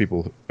most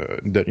people,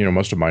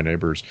 most of my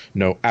neighbors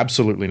know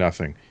absolutely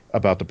nothing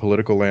about the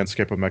political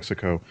landscape of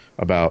Mexico,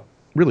 about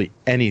really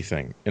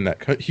anything in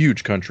that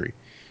huge country,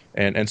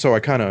 and so I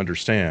kind of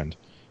understand.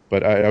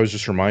 But I was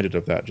just reminded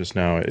of that just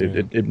now.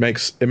 It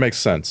makes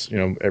sense.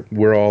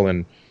 We're all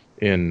in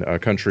our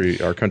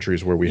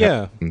countries where we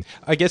have.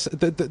 I guess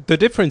the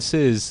difference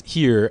is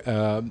here,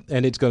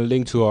 and it's going to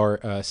link to our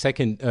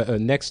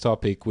next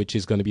topic, which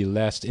is going to be the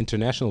last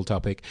international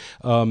topic.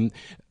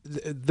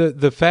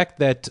 The fact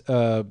that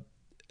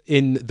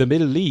in the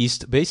Middle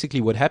East,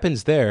 basically what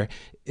happens there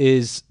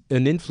is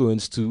an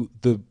influence to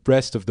the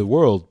rest of the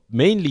world,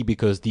 mainly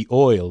because the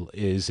oil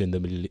is in the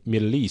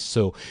Middle East.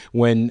 So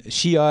when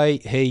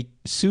Shia hate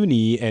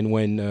Sunni, and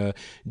when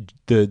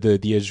the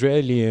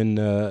Israeli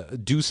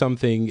do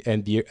something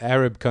and the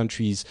Arab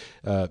countries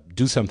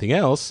do something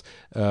else,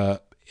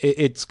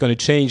 it's going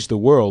to change the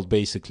world,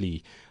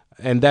 basically.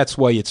 and that's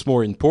why it's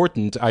more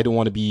important. I don't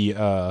want to be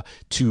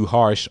too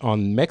harsh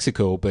on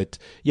Mexico, but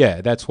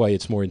yeah, that's why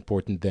it's more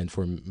important than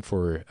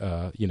for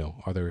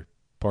other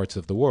parts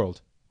of the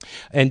world.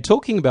 And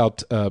talking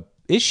about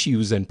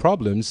issues and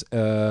problems,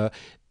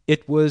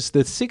 it was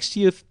the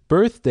 60th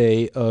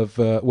birthday of,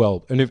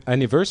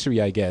 anniversary,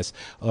 I guess,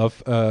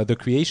 of the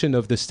creation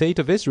of the State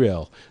of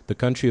Israel, the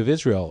country of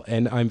Israel.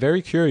 And I'm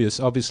very curious,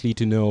 obviously,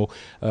 to know,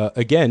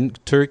 again,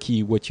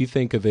 Turkey, what you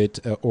think of it,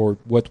 or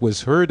what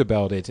was heard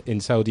about it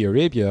in Saudi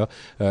Arabia,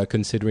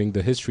 considering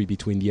the history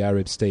between the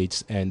Arab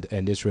states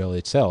and Israel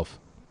itself.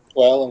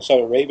 Well, in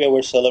Saudi Arabia,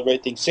 we're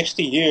celebrating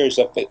 60 years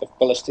of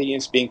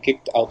Palestinians being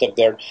kicked out of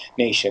their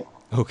nation.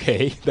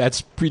 Okay,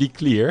 that's pretty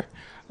clear.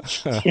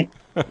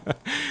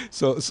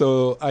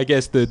 So I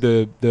guess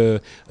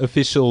the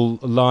official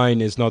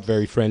line is not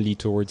very friendly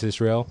towards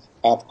Israel.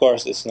 Of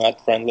course, it's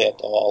not friendly at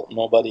all.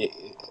 Nobody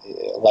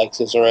likes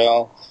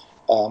Israel.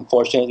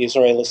 Unfortunately,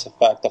 Israel is a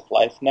fact of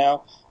life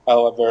now.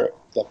 However,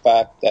 the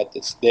fact that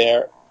it's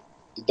there,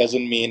 it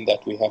doesn't mean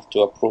that we have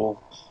to approve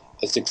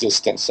its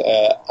existence.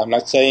 I'm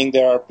not saying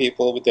there are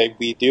people that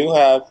we do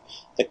have.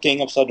 The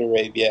King of Saudi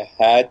Arabia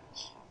had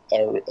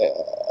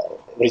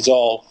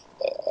resolved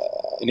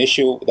an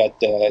issue that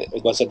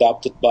it was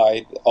adopted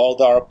by all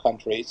the Arab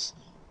countries,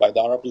 by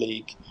the Arab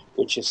League,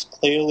 which is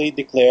clearly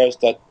declares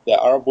that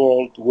the Arab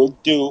world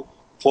would do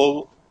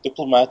full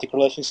diplomatic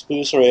relations with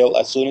Israel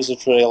as soon as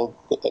Israel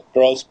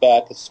draws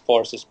back its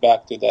forces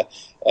back to the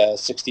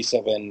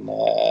 67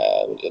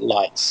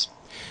 lines.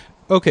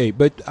 Okay,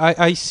 but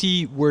I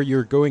see where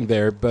you're going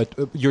there, but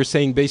you're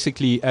saying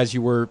basically, as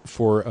you were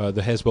for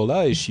the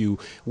Hezbollah issue,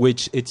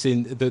 which it's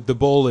in the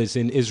ball is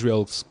in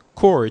Israel's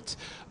court,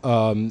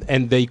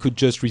 and they could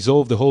just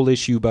resolve the whole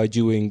issue by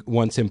doing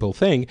one simple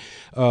thing.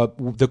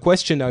 The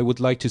question I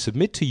would like to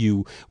submit to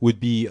you would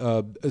be,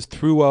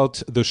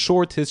 throughout the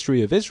short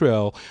history of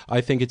Israel, I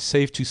think it's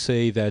safe to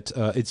say that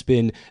it's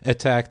been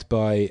attacked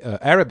by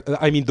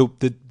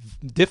the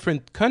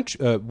different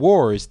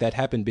wars that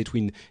happened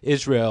between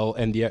Israel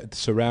and the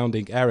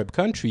surrounding Arab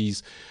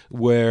countries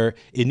were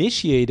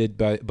initiated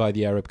by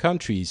the Arab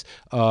countries.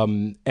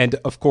 And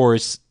of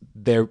course,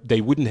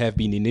 they wouldn't have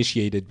been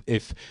initiated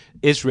if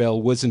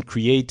Israel wasn't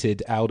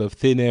created out of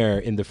thin air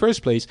in the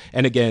first place.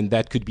 And again,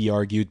 that could be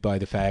argued by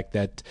the fact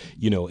that,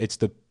 it's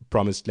the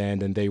promised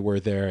land and they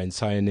were there, and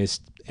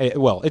Zionists.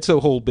 Well, it's a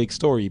whole big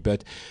story,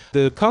 but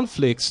the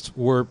conflicts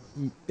were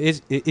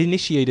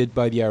initiated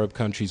by the Arab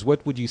countries.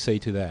 What would you say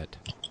to that?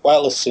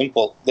 Well, it's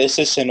simple. This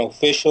is an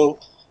official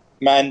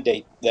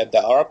mandate that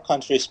the Arab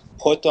countries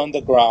put on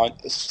the ground.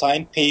 It's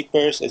signed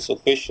papers, it's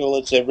official,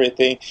 it's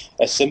everything.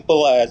 As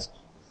simple as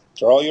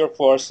draw your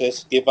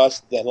forces, give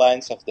us the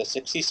lands of the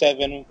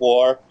 67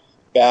 war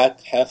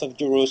back, half of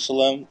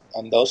Jerusalem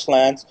and those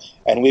lands,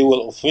 and we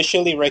will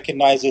officially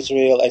recognize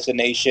Israel as a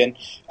nation,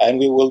 and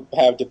we will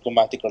have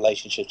diplomatic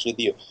relationships with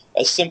you.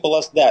 As simple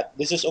as that.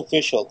 This is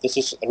official. This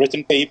is a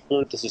written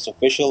paper. This is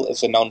official.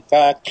 It's a known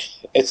fact.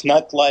 It's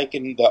not like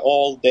in the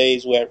old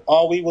days where,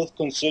 we will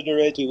consider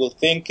it, we will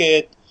think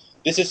it.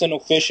 This is an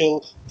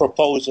official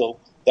proposal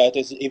that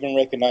is even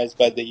recognized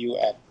by the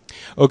UN.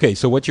 Okay,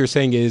 so what you're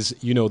saying is,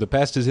 the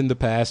past is in the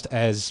past,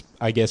 as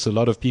I guess a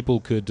lot of people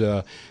could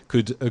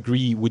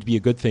agree would be a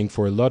good thing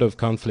for a lot of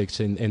conflicts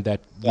in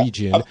that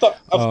region.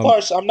 Of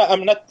course,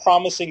 I'm not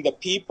promising the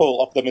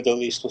people of the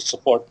Middle East will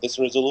support this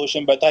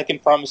resolution, but I can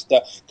promise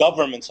the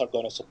governments are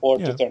going to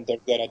support it and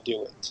they're going to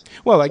do it.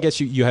 Well, I guess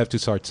you have to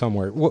start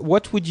somewhere.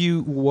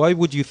 Why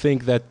would you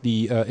think that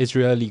the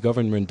Israeli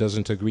government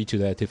doesn't agree to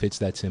that if it's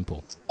that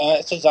simple?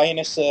 It's a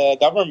Zionist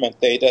government.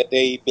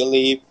 They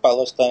believe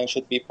Palestine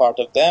should be part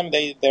of them.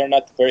 They're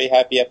not very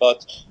happy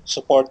about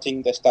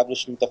supporting the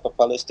establishment of a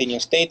Palestinian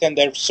state, and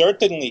they're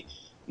certainly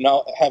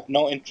have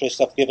no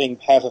interest of giving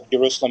half of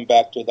Jerusalem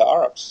back to the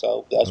Arabs.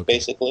 So that's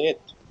basically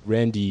it.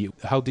 Randy,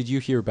 how did you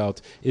hear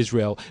about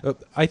Israel?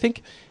 I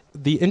think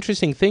the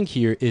interesting thing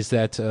here is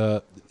that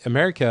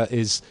America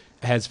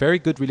has very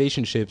good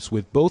relationships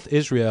with both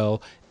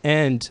Israel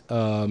and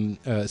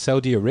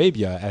Saudi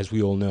Arabia, as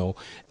we all know.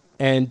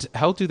 And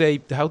how did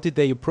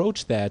they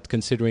approach that,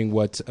 considering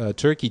what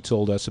Turkey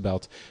told us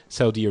about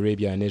Saudi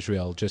Arabia and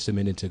Israel just a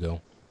minute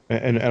ago?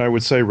 And I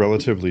would say,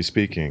 relatively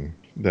speaking,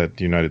 that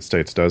the United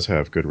States does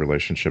have good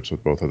relationships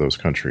with both of those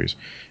countries,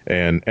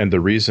 and the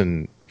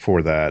reason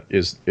for that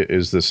is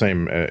the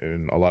same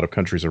in a lot of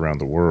countries around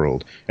the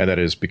world, and that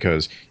is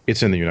because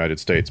it's in the United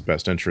States'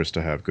 best interest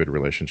to have good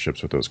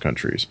relationships with those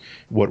countries.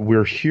 What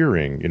we're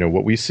hearing,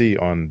 what we see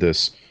on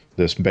this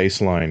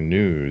baseline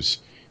news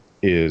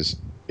is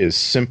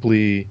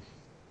simply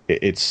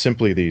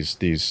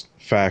these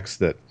facts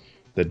that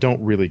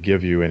don't really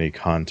give you any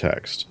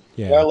context.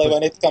 Yeah, well,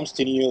 when it comes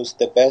to news,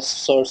 the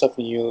best source of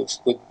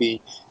news would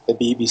be the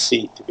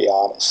BBC, to be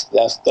honest.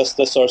 That's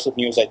the source of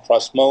news I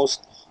trust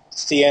most.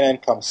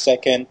 CNN comes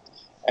second,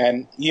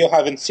 and you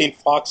haven't seen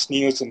Fox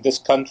News in this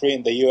country,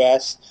 in the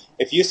U.S.,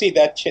 if you see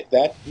that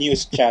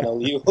news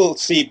channel, you will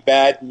see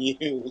bad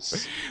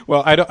news.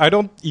 Well, I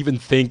don't even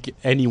think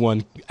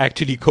anyone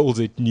actually calls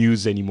it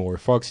news anymore.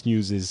 Fox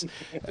News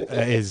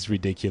is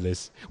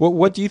ridiculous. Well,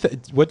 what do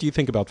you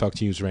think about Fox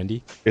News,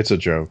 Randy? It's a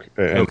joke,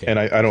 and, Okay. and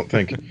I don't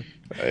think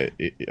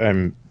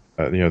I'm.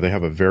 They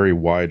have a very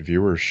wide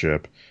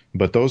viewership,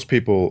 but those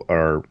people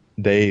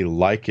they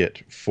like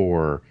it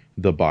for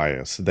the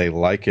bias. They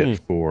like it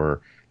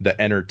for the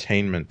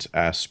entertainment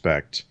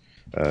aspect.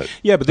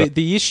 Yeah, but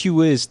the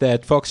issue is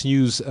that Fox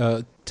News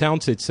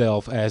touts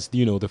itself as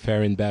the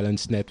fair and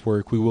balanced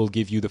network. We will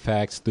give you the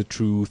facts, the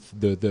truth,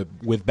 the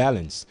with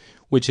balance.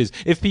 Which is,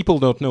 if people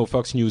don't know,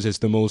 Fox News is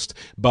the most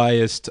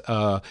biased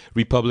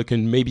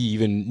Republican, maybe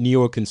even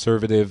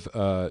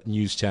neoconservative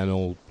news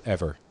channel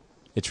ever.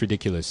 It's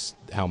ridiculous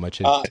how much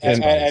it's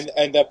biased.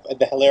 And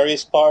the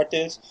hilarious part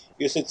is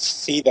you should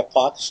see the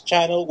Fox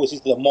channel, which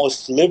is the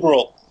most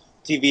liberal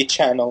TV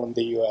channel in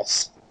the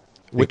U.S.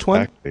 Which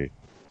one? Exactly.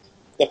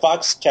 The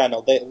Fox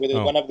channel,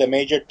 one of the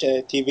major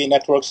TV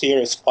networks here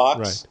is Fox,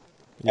 Right.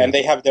 Yeah. and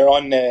they have their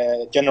own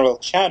general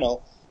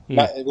channel,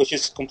 which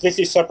is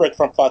completely separate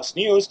from Fox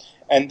News.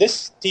 And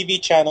this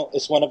TV channel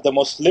is one of the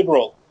most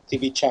liberal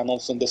TV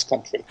channels in this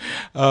country.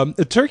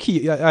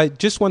 Turkey,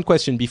 just one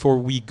question before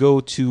we go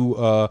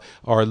to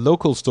our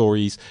local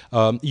stories.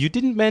 You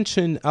didn't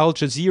mention Al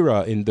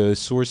Jazeera in the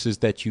sources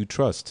that you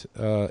trust.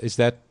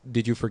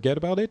 Did you forget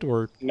about it,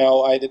 or?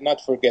 No, I did not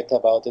forget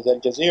about it.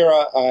 Al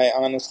Jazeera, I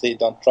honestly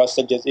don't trust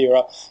Al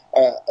Jazeera.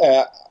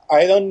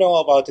 I don't know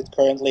about it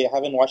currently. I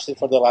haven't watched it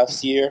for the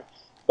last year.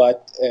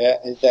 But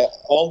the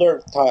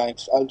older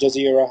times, Al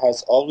Jazeera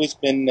has always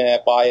been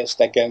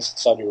biased against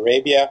Saudi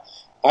Arabia.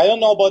 I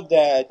don't know about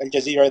the Al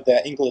Jazeera,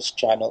 the English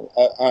channel.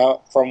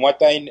 From what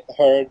I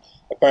heard,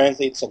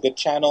 apparently it's a good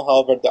channel.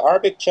 However, the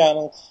Arabic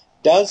channel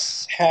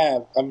does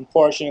have,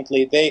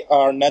 unfortunately, they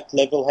are not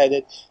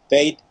level-headed.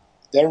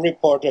 Their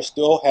reporters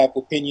do have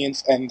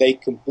opinions, and they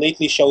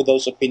completely show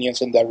those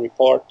opinions in their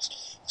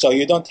reports. So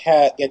you don't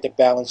get a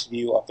balanced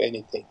view of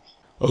anything.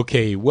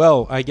 Okay,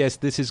 well, I guess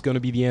this is going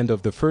to be the end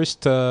of the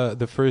first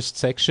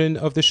section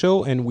of the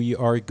show, and we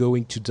are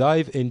going to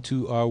dive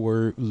into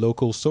our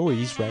local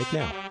stories right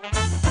now.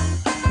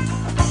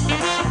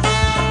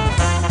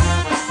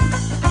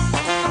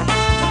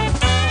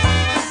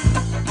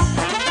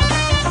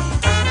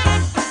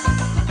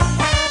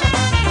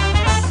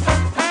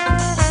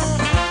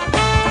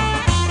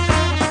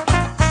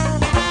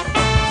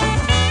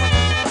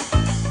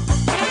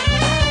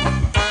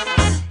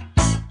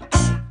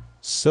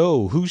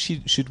 So, who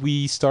should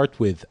we start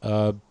with?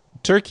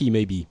 Turkey,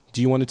 maybe.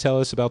 Do you want to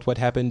tell us about what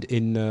happened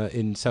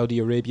in Saudi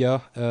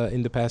Arabia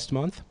in the past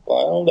month?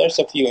 Well, there's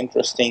a few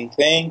interesting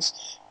things.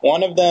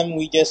 One of them,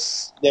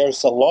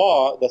 there's a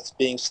law that's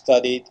being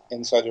studied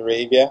in Saudi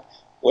Arabia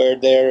where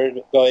they're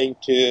going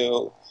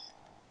to,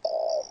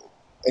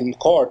 in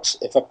courts,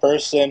 if a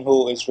person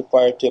who is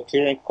required to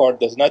appear in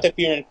court does not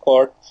appear in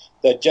court,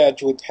 the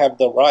judge would have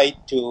the right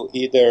to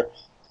either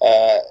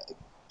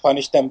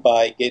punish them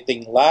by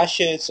getting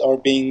lashes or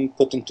being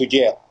put into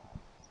jail.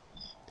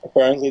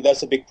 Apparently,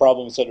 that's a big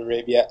problem in Saudi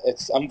Arabia.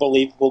 It's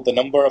unbelievable the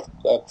number of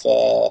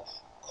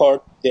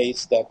court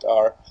dates that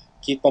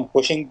keep on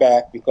pushing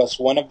back because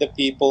one of the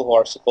people who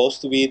are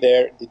supposed to be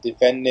there, the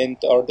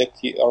defendant or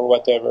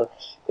whatever,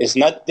 is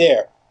not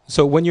there.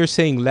 So when you're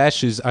saying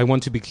lashes, I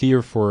want to be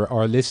clear for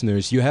our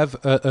listeners. You have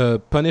a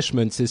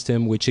punishment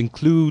system which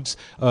includes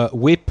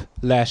whip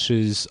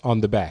lashes on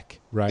the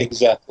back, right?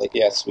 Exactly.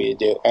 Yes, we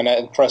do.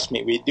 And trust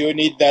me, we do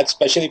need that,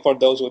 especially for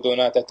those who do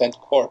not attend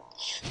court.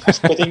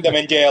 Just putting them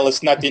in jail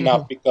is not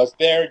enough because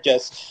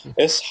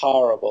it's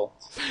horrible.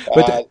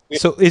 But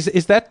so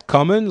is that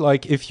common?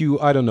 Like if you're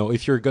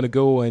going to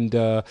go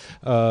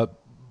and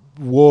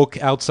walk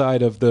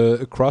outside of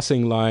the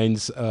crossing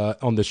lines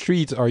on the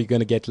streets, are you going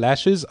to get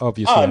lashes?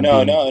 Obviously, I'm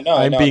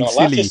being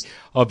silly. Lashes,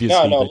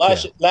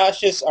 obviously,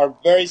 lashes are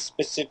very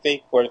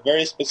specific for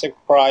very specific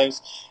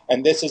crimes,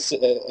 and this is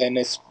and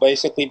it's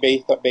basically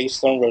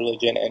based on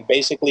religion. And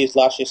basically,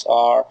 lashes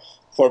are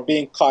for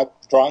being caught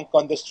drunk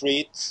on the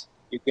streets.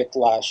 You get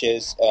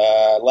lashes.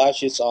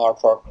 Lashes are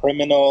for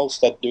criminals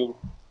that do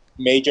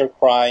major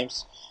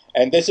crimes,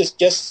 and this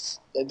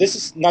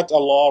is not a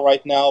law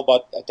right now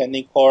about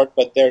attending court,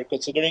 but they're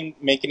considering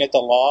making it a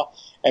law.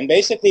 And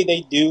basically,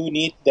 they do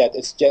need that.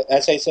 It's just,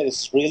 as I said,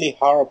 it's really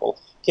horrible.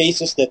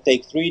 Cases that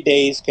take 3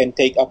 days can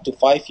take up to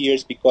 5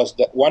 years because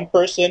that one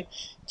person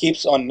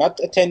keeps on not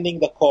attending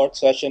the court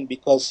session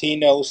because he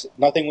knows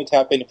nothing would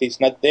happen if he's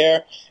not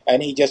there,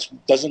 and he just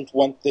doesn't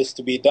want this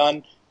to be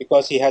done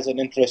because he has an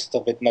interest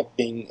of it not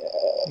being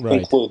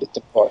concluded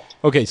in court.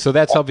 Okay, so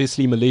that's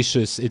obviously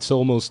malicious. It's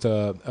almost,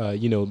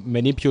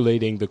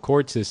 manipulating the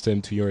court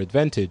system to your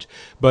advantage.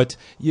 But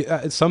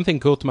something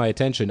caught my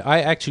attention.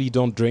 I actually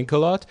don't drink a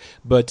lot,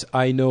 but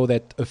I know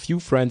that a few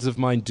friends of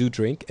mine do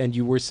drink. And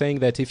you were saying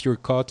that if you're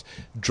caught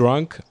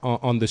drunk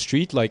on the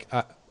street, like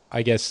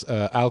I guess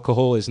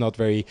alcohol is not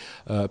very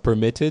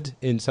permitted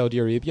in Saudi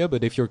Arabia,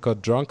 but if you're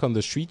caught drunk on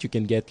the street, you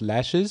can get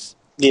lashes.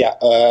 Yeah,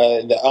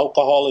 the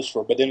alcohol is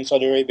forbidden in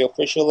Saudi Arabia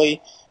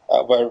officially,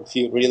 where if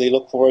you really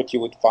look for it, you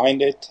would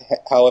find it.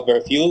 However,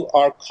 if you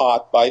are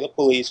caught by the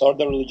police or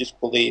the religious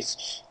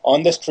police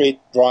on the street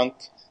drunk,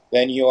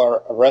 then you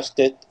are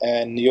arrested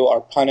and you are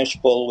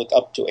punishable with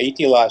up to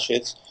 80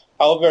 lashes.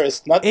 However,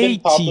 it's not been 80.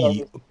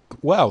 popular.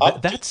 Wow,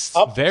 Up to,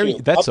 up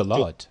to, that's a up to,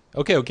 lot.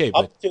 Okay,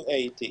 but up to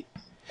 80.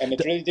 And it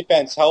th- really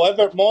depends.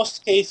 However,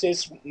 most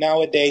cases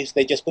nowadays,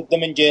 they just put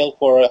them in jail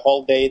for a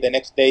whole day. The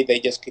next day, they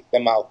just kick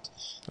them out.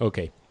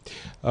 okay.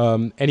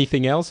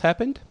 Anything else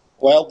happened?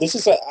 Well, this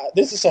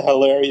is a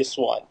hilarious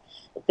one.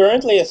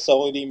 Apparently, a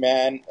Saudi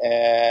man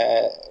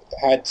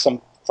had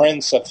some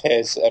friends of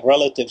his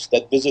relatives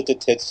that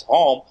visited his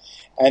home,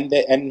 and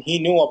he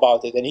knew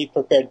about it, and he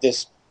prepared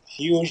this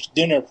huge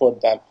dinner for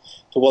them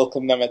to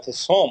welcome them at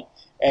his home.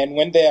 And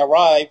when they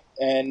arrived,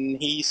 and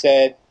he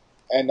said,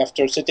 and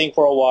after sitting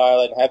for a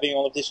while and having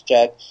all of this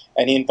chat,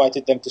 and he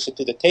invited them to sit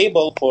to the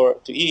table for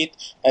to eat,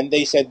 and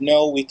they said,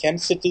 "No, we can't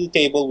sit to the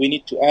table. We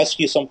need to ask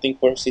you something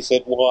first." He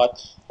said,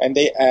 "What?" And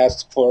they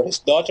asked for his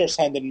daughter's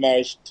hand in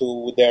marriage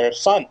to their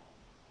son.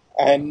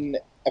 And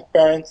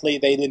apparently,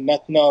 they did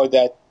not know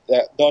that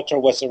the daughter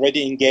was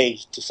already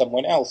engaged to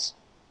someone else.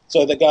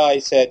 So the guy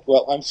said,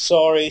 "Well, I'm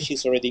sorry,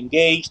 she's already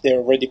engaged. They're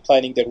already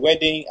planning their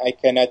wedding. I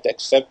cannot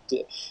accept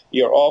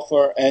your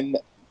offer, and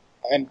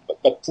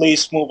but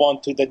please move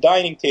on to the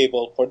dining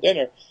table for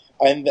dinner."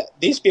 And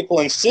these people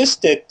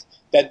insisted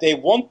that they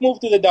won't move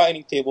to the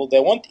dining table.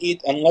 They won't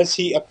eat unless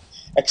he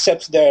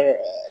accepts their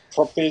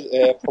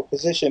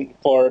proposition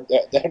for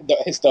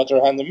his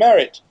daughter hand in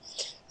marriage.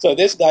 So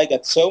this guy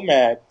got so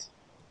mad,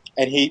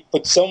 and he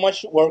put so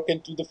much work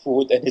into the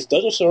food, and his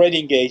daughter's already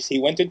engaged. He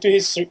went into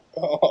his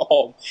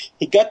home.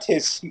 He got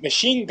his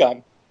machine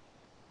gun.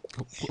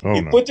 Oh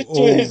He no! put it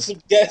to Oh, his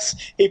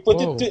guest. He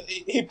put it oh. to.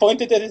 He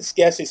pointed at his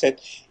guest. He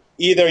said,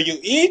 "Either you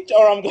eat,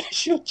 or I'm going to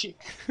shoot you."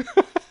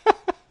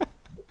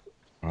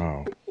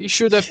 Wow! You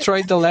should have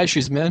tried the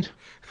lashes, man.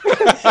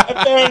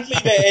 Apparently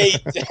they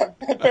ate.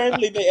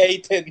 Apparently they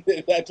ate, and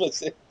that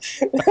was it.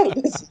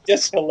 This is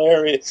just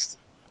hilarious.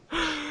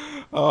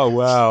 Oh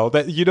wow.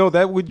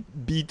 That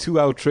would be too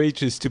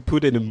outrageous to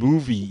put in a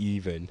movie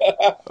even.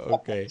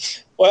 Okay.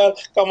 Well,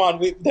 come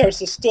on.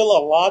 There's still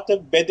a lot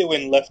of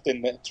Bedouin left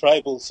in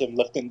tribalism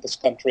left in this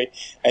country,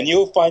 and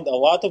you'll find a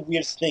lot of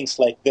weird things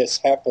like this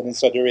happen in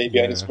Saudi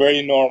Arabia, and it's Yeah.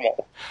 very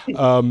normal.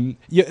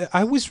 Yeah,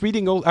 I was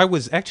reading. I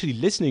was actually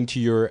listening to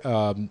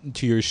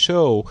your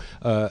show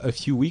a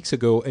few weeks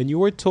ago, and you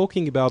were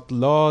talking about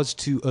laws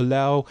to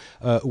allow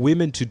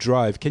women to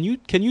drive. Can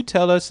you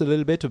tell us a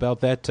little bit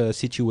about that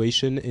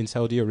situation in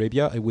Saudi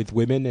Arabia with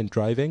women and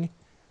driving?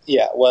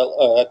 Yeah.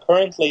 Well,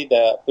 currently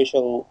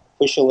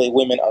officially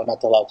women are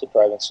not allowed to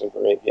drive in Saudi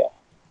Arabia.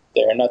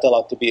 They are not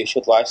allowed to be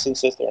issued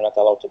licenses. They're not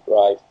allowed to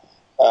drive.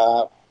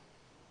 Uh,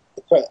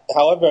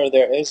 However,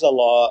 there is a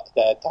law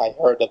that I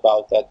heard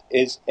about that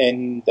is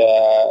in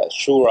the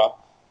Shura,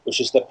 which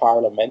is the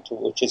parliament,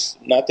 which is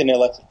not an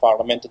elected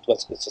parliament.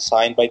 It's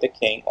assigned by the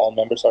king. All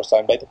members are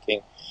assigned by the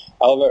king.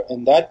 However,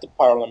 in that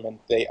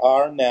parliament, they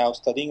are now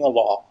studying a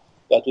law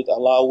that would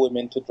allow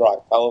women to drive.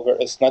 However,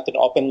 it's not an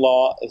open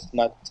law.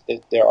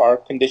 There are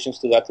conditions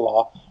to that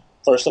law.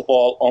 First of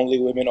all, only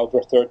women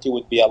over 30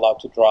 would be allowed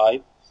to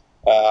drive.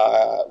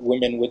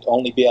 Women would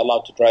only be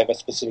allowed to drive at a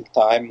specific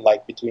time,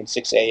 like between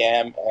 6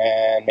 a.m.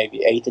 and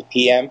maybe 8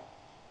 p.m.,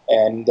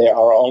 and they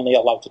are only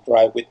allowed to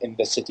drive within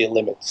the city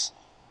limits.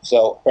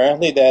 So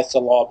apparently that's a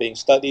law being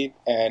studied,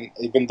 and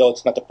even though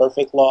it's not a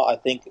perfect law, I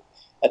think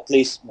at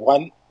least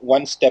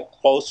one step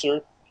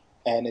closer,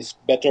 and it's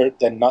better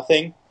than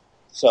nothing.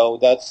 So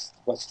that's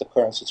what's the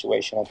current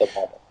situation at the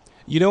moment.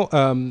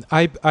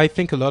 I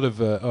think a lot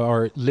of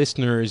our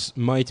listeners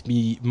might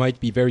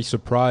be very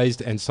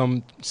surprised and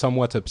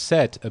somewhat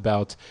upset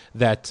about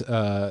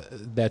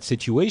that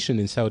situation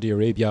in Saudi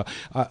Arabia.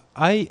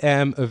 I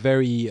am a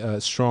very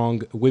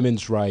strong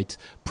women's right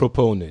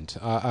proponent.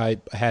 I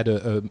had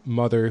a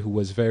mother who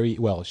was very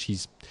well.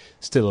 She's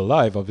still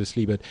alive,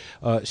 obviously, but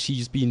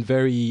she's been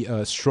very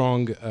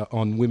strong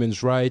on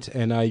women's rights,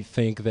 and I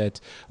think that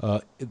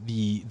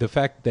the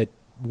fact that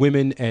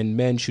women and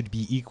men should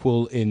be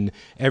equal in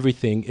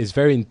everything is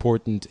very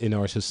important in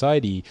our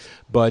society.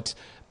 But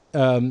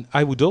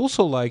I would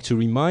also like to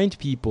remind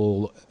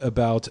people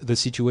about the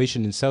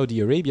situation in Saudi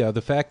Arabia,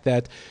 the fact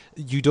that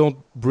you don't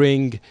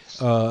bring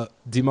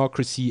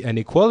democracy and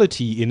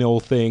equality in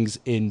all things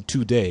in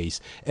 2 days.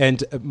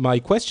 And my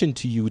question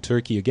to you,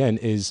 Turkey, again,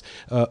 is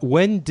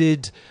when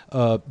did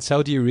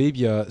Saudi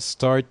Arabia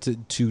start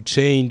to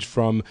change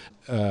from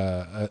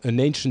an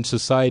ancient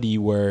society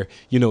where,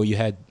 you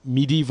had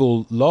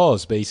medieval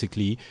laws,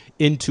 basically,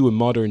 into a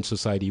modern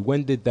society?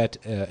 When did that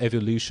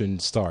evolution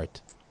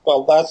start?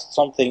 Well, that's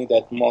something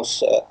that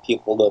most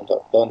people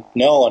don't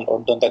know or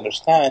don't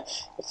understand.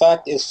 The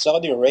fact is,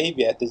 Saudi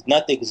Arabia did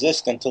not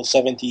exist until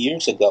 70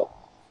 years ago.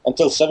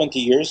 Until 70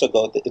 years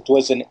ago, it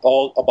wasn't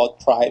all about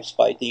tribes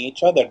fighting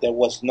each other. There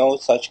was no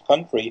such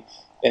country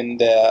in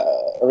the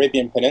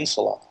Arabian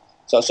Peninsula.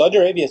 So Saudi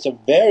Arabia is a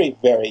very,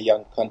 very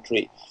young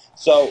country.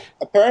 So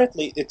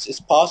apparently, it's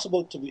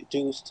possible to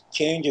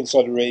change in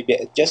Saudi Arabia.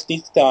 It just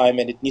needs time,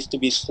 and it needs to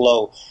be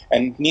slow,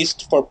 and it needs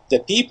for the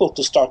people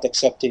to start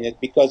accepting it,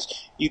 because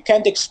you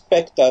can't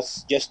expect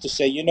us just to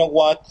say, you know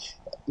what,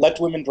 let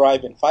women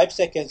drive in 5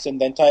 seconds and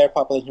the entire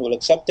population will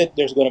accept it.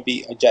 There's going to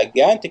be a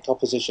gigantic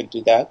opposition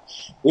to that.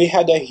 We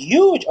had a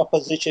huge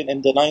opposition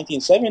in the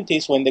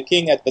 1970s when the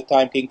king at the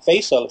time, King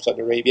Faisal of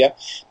Saudi Arabia,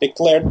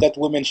 declared that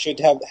women should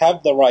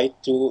have the right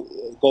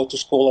to go to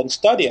school and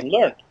study and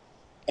learn.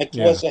 It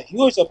was a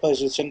huge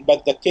opposition,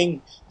 but the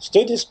king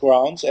stood his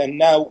grounds, and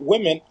now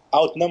women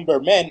outnumber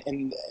men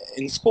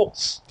in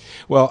schools.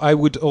 Well, I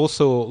would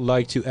also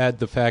like to add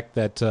the fact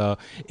that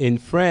in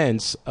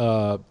France,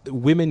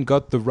 women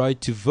got the right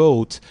to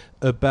vote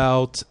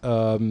about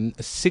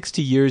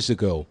 60 years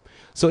ago.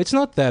 So it's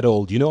not that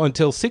old.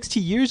 Until 60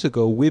 years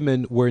ago,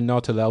 women were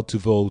not allowed to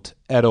vote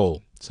at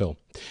all. So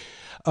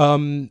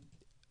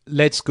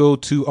let's go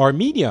to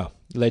Armenia.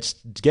 Let's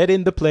get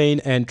in the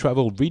plane and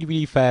travel really,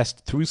 really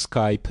fast through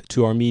Skype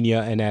to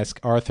Armenia and ask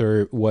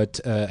Arthur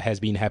what has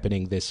been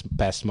happening this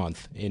past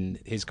month in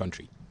his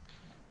country.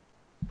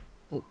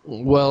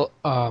 Well,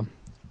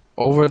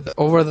 over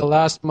the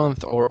last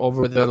month, or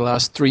over the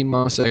last 3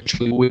 months,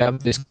 actually, we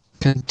have this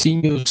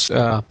continuous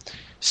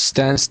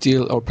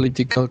standstill or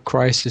political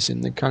crisis in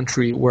the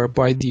country,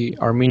 whereby the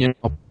Armenian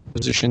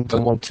opposition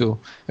don't want to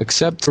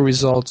accept the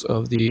results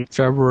of the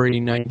February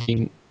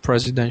 19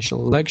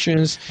 presidential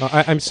elections.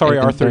 I'm sorry,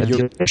 Arthur.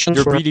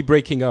 You're really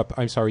breaking up.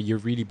 I'm sorry, you're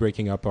really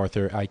breaking up,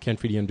 Arthur. I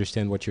can't really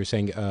understand what you're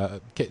saying.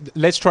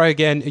 Let's try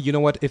again. You know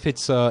what? If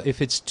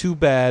it's too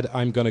bad,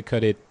 I'm gonna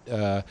cut it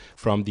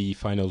from the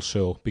final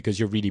show because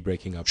you're really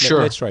breaking up.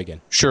 Sure. Let's try again.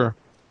 Sure.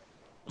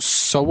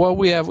 So what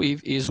we have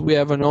is we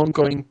have an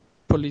ongoing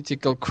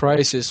political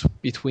crisis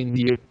between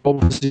the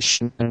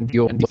opposition and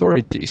the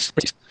authorities,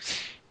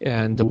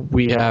 and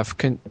we have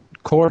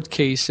court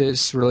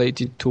cases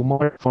related to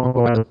microphone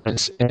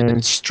violence,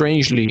 and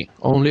strangely,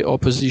 only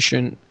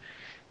opposition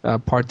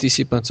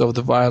participants of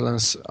the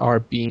violence are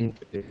being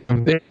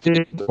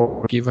convicted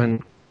or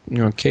given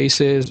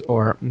cases,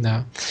 or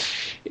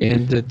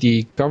and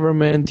the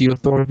government, the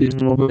authorities,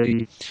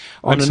 nobody.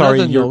 I'm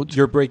sorry,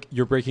 you're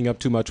breaking up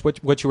too much.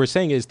 What you were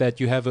saying is that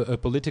you have a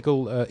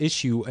political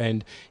issue,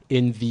 and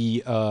in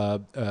the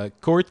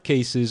court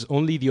cases,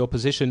 only the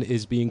opposition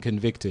is being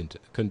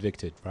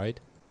convicted, right?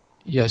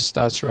 Yes,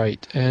 that's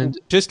right. And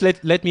just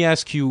let me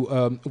ask you,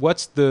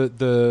 what's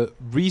the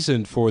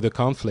reason for the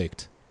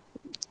conflict?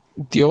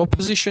 The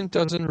opposition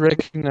doesn't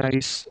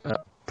recognize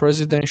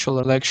presidential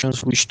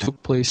elections which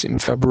took place in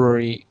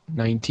February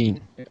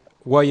 19.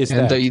 Why is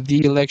that? And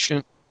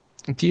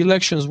the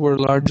elections were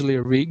largely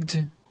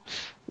rigged.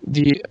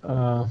 The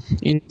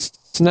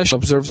international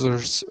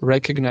observers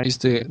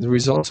recognized the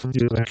results of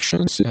the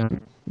elections in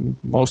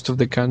most of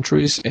the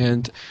countries,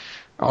 and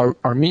our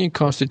Armenian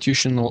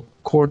Constitutional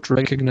Court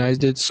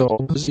recognized it, so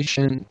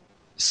opposition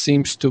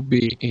seems to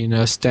be in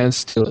a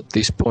standstill at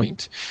this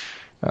point.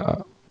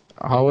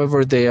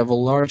 However, they have a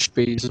large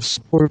base of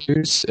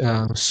supporters,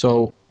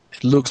 so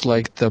it looks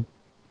like the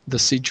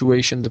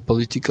situation, the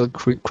political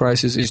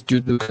crisis, is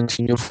due to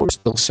continue for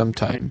still some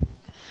time.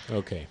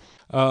 Okay.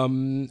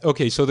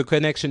 Okay, so the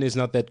connection is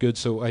not that good,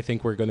 so I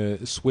think we're going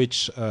to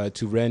switch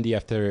to Randy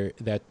after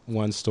that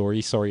one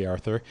story. Sorry,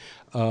 Arthur.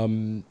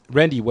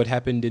 Randy, what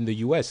happened in the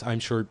U.S.? I'm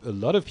sure a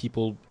lot of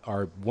people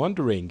are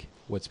wondering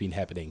what's been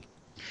happening.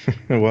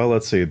 Well,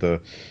 let's see.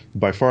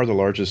 By far the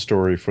largest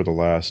story for the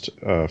last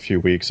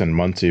few weeks and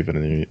months, even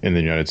in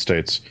the United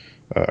States,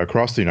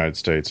 across the United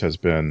States, has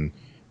been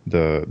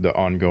the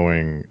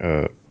ongoing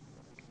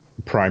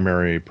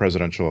primary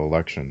presidential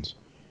elections.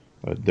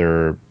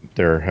 For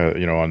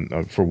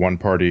one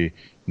party,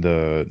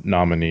 the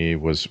nominee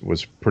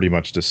was pretty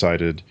much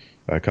decided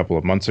a couple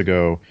of months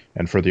ago,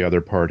 and for the other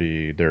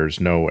party, there's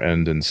no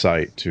end in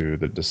sight to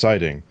the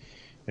deciding.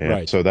 And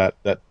right. So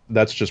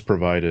that's just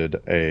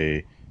provided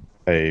a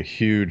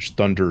huge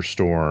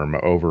thunderstorm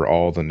over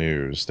all the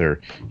news.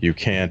 You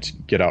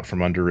can't get out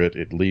from under it.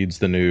 It leads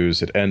the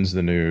news. It ends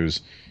the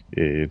news.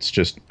 It's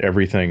just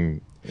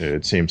everything,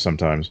 it seems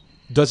sometimes.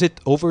 Does it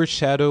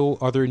overshadow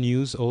other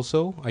news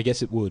also? I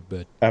guess it would,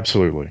 but...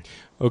 Absolutely.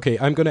 Okay,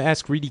 I'm going to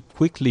ask really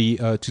quickly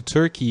to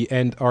Turkey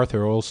and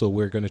Arthur also.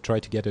 We're going to try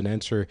to get an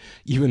answer,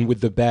 even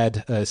with the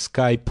bad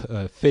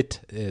Skype fit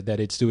that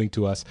it's doing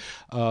to us.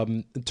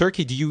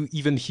 Turkey, do you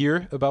even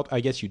hear about... I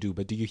guess you do,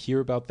 but do you hear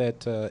about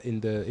that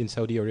in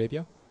Saudi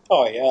Arabia?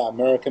 Oh, yeah.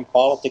 American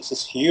politics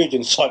is huge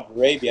in Saudi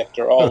Arabia,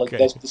 after all. Okay. It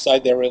does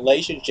decide their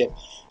relationship.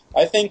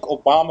 I think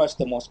Obama is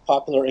the most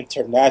popular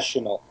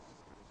international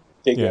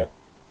figure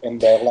in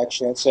the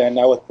elections, and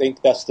I would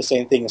think that's the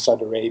same thing in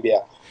Saudi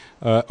Arabia.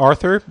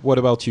 Arthur, what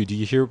about you? Do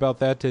you hear about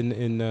that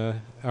in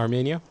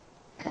Armenia?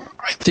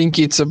 I think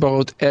it's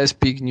about as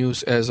big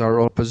news as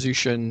our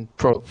opposition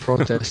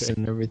protests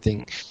and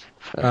everything.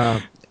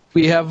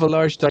 We have a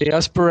large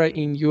diaspora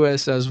in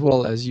U.S. as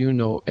well, as you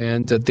know,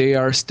 and they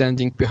are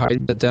standing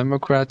behind the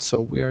Democrats,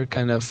 so we are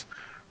kind of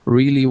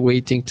really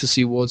waiting to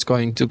see what's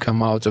going to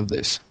come out of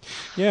this.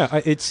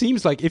 Yeah, it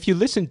seems like if you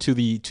listen to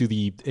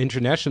the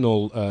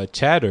international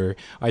chatter,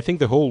 I think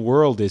the whole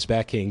world is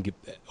backing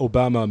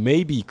Obama,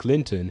 maybe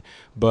Clinton,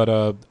 but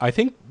I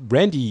think,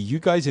 Randy, you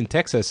guys in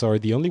Texas are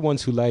the only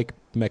ones who like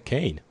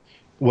McCain.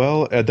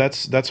 Well,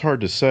 that's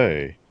hard to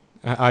say.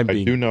 I'm I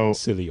being do know,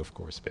 silly, of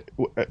course, but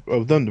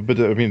but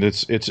I mean,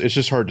 it's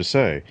just hard to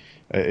say.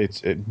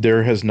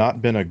 There has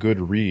not been a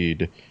good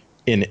read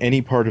in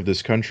any part of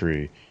this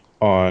country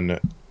on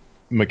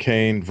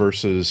McCain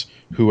versus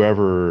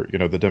whoever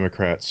the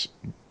Democrats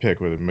pick,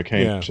 whether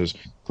McCain versus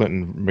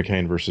Clinton,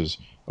 McCain versus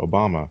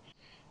Obama.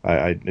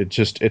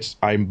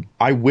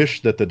 I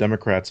wish that the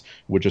Democrats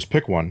would just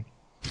pick one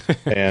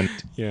and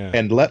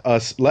and let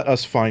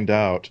us find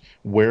out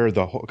where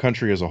the whole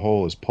country as a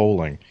whole is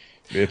polling.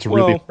 It's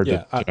really hard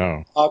to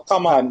know.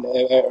 Come on,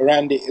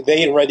 Randy.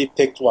 They already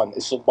picked one.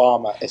 It's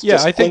Obama. It's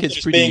just I think Clinton's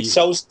it's pretty... being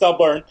so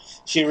stubborn.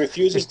 She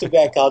refuses to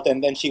back out,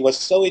 and then she was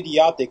so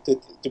idiotic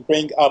to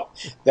bring up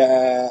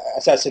the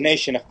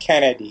assassination of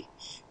Kennedy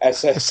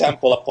as an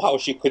example of how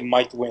she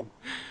might win.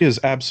 She is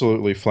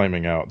absolutely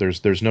flaming out.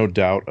 There's no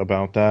doubt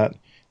about that.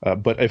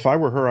 But if I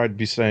were her, I'd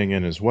be staying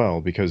in as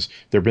well, because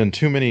there have been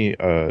too many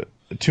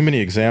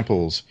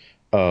examples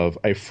of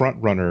a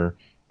front runner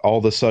all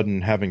of a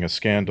sudden having a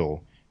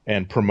scandal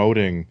and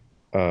promoting,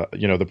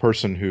 the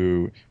person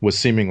who was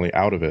seemingly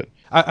out of it.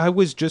 I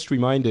was just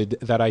reminded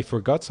that I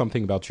forgot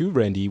something about you,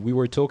 Randy. We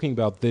were talking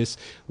about this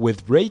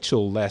with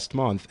Rachel last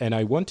month, and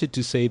I wanted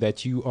to say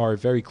that you are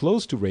very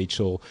close to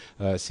Rachel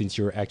since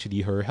you're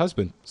actually her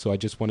husband. So I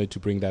just wanted to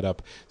bring that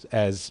up,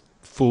 as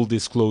full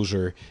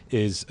disclosure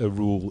is a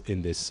rule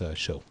in this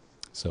show.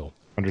 So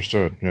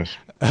understood. Yes.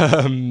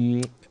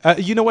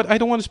 You know what? I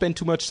don't want to spend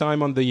too much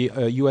time on the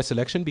U.S.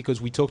 election,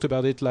 because we talked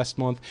about it last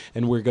month,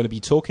 and we're going to be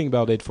talking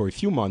about it for a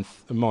few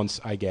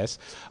months, I guess.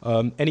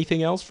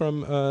 Anything else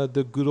from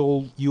the good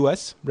old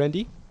U.S.,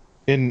 Randy?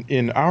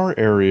 In our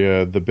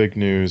area, the big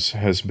news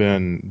has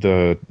been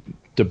the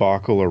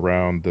debacle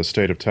around the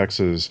state of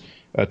Texas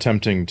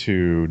attempting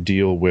to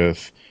deal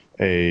with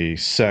a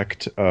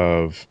sect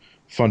of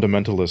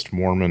fundamentalist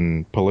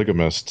Mormon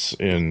polygamists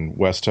in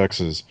West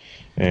Texas.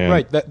 And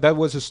right, that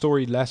was a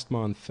story last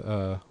month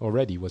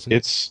already, wasn't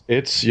it?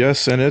 It's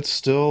yes, and it's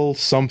still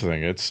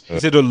something. Is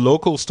it a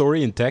local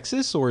story in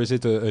Texas, or is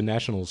it a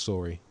national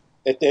story?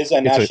 It is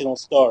a national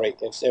story.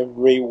 It's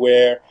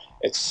everywhere.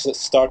 It's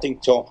starting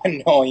to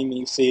annoy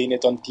me seeing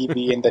it on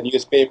TV, in the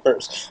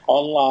newspapers,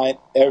 online.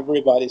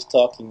 Everybody's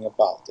talking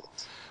about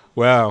it.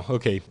 Wow,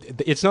 okay.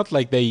 It's not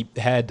like they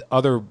had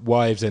other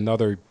wives and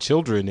other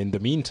children in the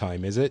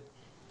meantime, is it?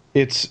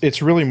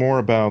 It's really more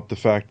about the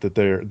fact that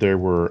there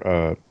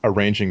were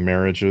arranging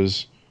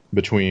marriages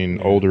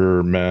between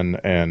older men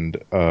and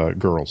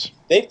girls.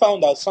 They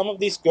found out some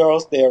of these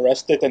girls, they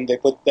arrested and they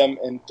put them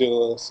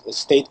into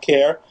state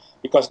care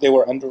because they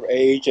were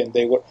underage, and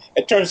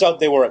it turns out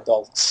they were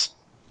adults.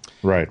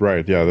 Right.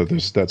 Yeah,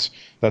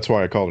 that's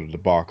why I called it a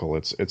debacle.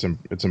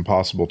 It's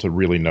impossible to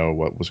really know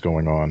what was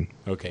going on.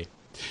 Okay.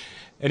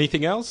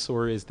 Anything else,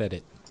 or is that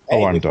it?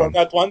 Hey, I'm done. We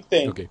forgot one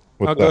thing. Okay.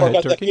 We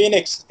forgot the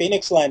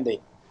Phoenix landing.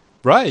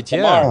 Right,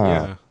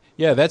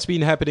 yeah, that's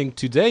been happening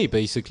today,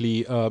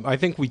 basically. I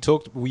think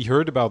we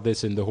heard about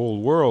this in the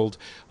whole world,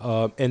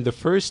 and the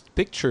first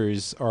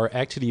pictures are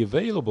actually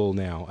available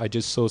now. I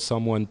just saw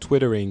someone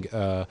twittering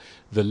the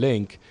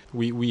link.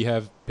 We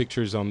have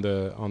pictures on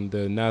the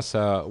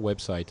NASA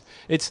website.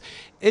 It's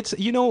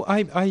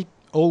I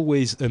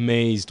always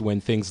amazed when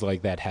things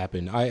like that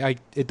happen.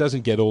 It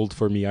doesn't get old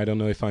for me. I don't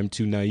know if I'm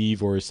too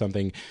naive or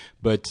something,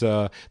 but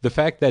the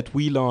fact that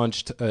we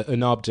launched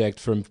an object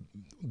from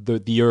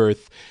the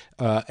Earth,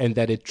 and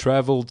that it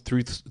traveled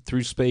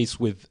through space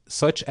with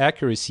such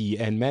accuracy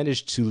and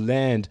managed to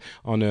land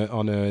on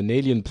an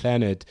alien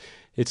planet,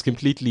 it's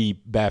completely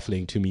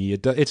baffling to me.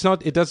 It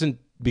doesn't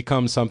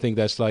become something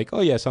that's like, oh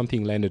yeah,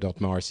 something landed on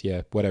Mars,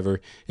 yeah, whatever.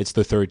 It's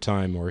the third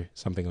time or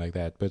something like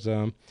that. But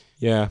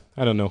yeah,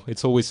 I don't know.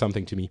 It's always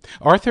something to me.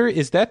 Arthur,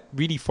 is that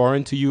really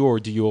foreign to you, or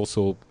do you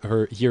also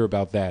hear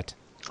about that?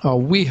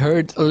 We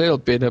heard a little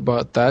bit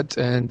about that,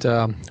 and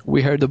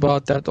we heard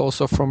about that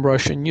also from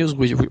Russian news,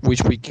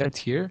 which we get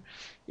here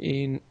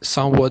in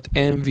somewhat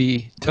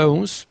envy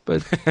tones,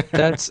 but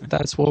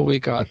that's what we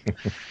got,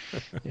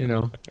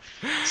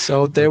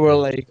 So they were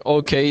like,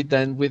 okay,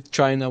 then with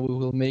China we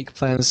will make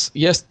plans.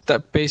 Yes,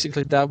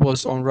 that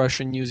was on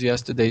Russian news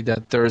yesterday,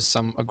 that there's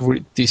some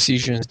agreed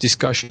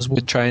discussions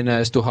with China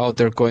as to how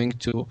they're going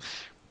to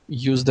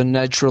use the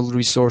natural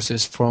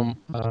resources from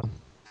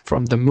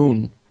the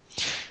moon.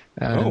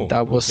 And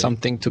that was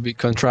something to be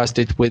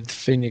contrasted with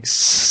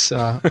Phoenix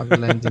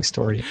landing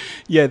story.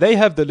 Yeah, they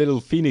have the little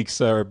Phoenix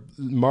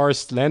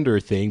Mars lander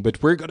thing,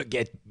 but we're gonna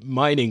get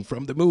mining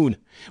from the moon.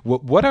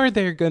 What are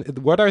they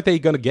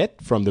gonna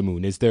get from the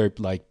moon? Is there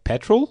like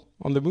petrol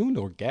on the moon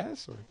or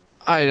gas? Or?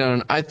 I don't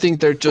know. I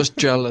think they're just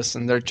jealous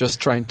and they're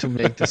just trying to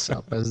make this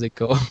up as they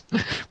go.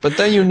 But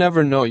then you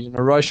never know.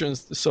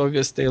 Russians, the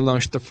Soviets, they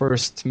launched the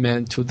first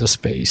man to the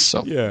space,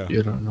 so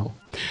you don't know.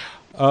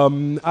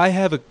 I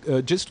have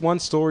just one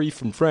story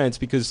from France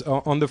because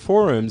on the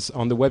forums,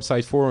 on the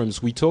website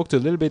forums, we talked a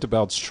little bit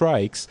about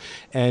strikes,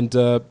 and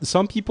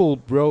some people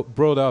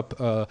brought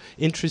up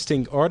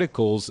interesting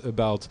articles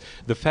about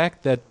the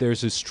fact that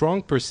there's a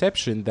strong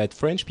perception that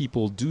French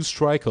people do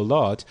strike a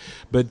lot,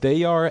 but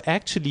they are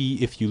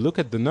actually, if you look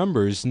at the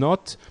numbers,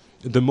 not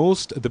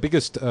the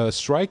biggest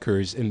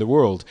strikers in the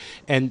world.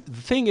 And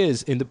the thing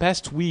is, in the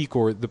past week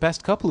or the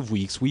past couple of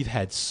weeks, we've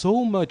had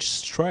so much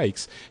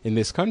strikes in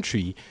this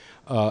country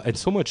and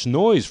so much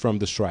noise from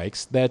the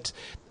strikes that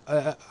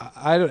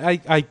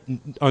I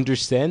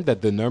understand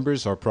that the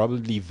numbers are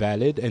probably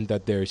valid and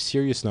that they're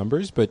serious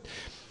numbers, but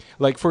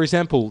like, for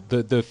example,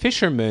 the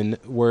fishermen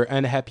were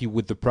unhappy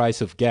with the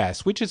price of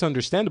gas, which is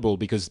understandable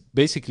because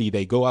basically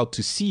they go out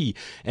to sea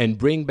and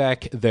bring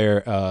back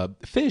their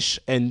fish.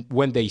 And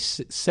when they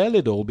sell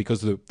it all,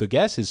 because the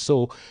gas is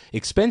so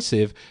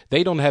expensive,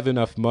 they don't have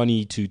enough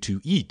money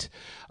to eat.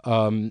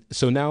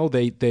 So now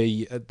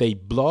they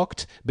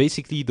blocked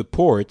basically the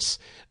ports,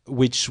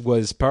 which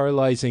was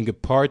paralyzing a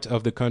part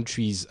of the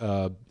country's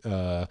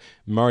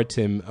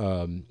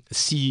maritime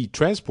sea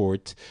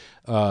transport.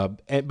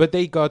 But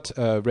they got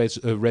a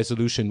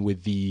resolution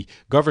with the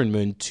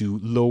government to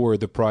lower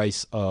the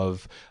price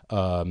of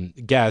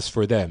gas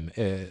for them.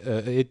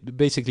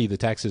 Basically, the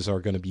taxes are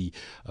going to be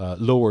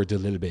lowered a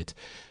little bit.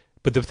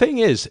 But the thing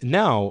is,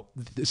 now,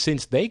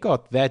 since they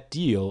got that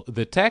deal,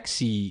 the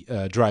taxi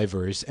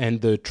drivers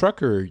and the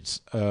truckers,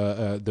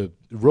 the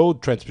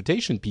road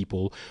transportation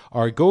people,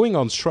 are going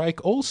on strike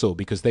also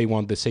because they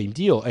want the same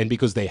deal and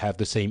because they have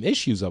the same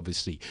issues,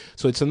 obviously.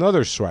 So it's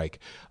another strike.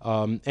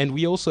 And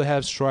we also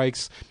have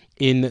strikes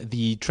in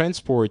the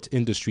transport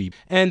industry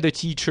and the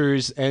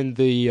teachers and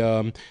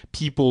the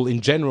people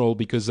in general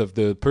because of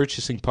the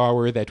purchasing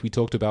power that we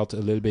talked about a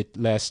little bit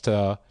last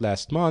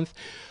month.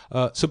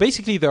 So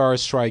basically there are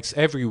strikes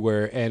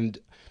everywhere, and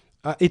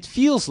it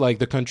feels like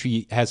the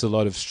country has a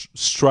lot of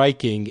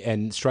striking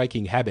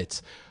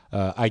habits.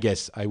 I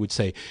guess I would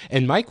say.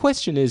 And my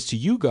question is to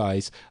you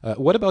guys,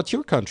 what about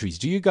your countries?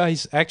 Do you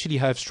guys actually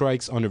have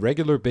strikes on a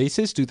regular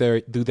basis? Do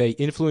they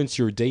influence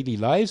your daily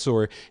lives,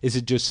 or is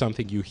it just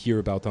something you hear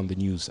about on the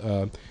news?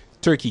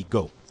 Turkey,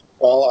 go.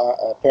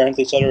 Well,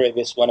 apparently Saudi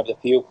Arabia is one of the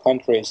few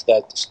countries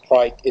that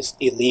strike is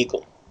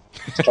illegal.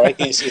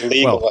 Striking is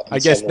illegal. Well, I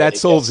guess that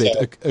solves it.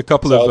 So, a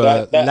couple of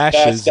lashes.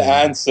 That's the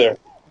answer.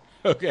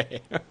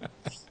 Okay.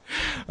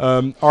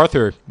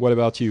 Arthur, what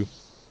about you?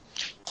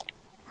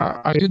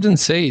 I wouldn't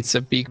say it's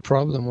a big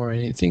problem or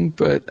anything,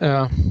 but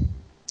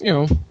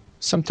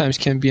sometimes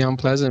can be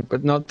unpleasant,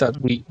 but not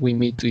that we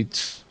meet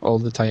it all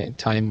the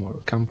time or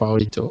come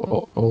about it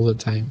all the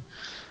time.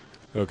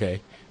 Okay.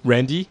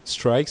 Randy,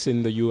 strikes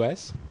in the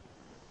U.S.?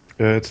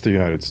 It's the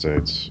United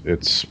States.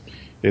 It's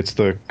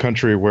the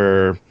country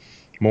where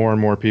more and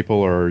more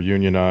people are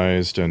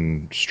unionized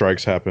and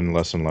strikes happen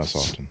less and less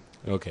often.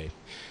 Okay.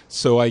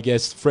 So I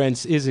guess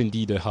France is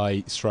indeed a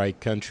high strike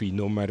country,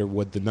 no matter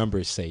what the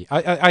numbers say.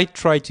 I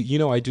try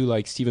to, I do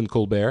like Stephen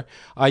Colbert.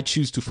 I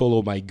choose to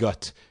follow my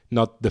gut,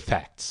 not the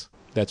facts.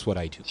 That's what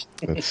I do.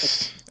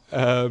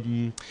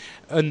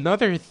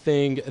 Another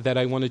thing that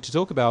I wanted to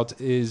talk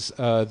about is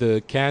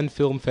the Cannes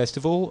Film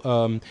Festival.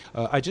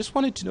 I just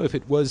wanted to know if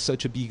it was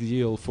such a big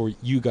deal for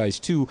you guys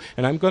too.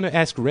 And I'm going to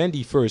ask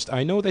Randy first.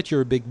 I know that you're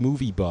a big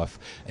movie buff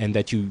and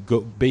that you go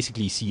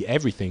basically see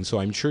everything, so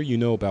I'm sure you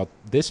know about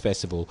this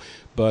festival.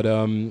 But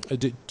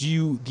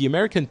do the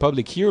American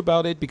public hear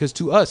about it? Because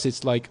to us,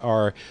 it's like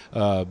our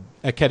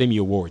Academy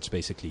Awards,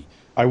 basically.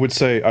 I would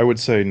say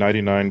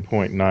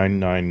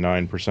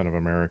 99.999% of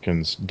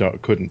Americans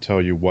couldn't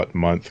tell you what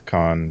month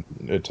Cannes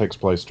it takes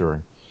place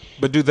during.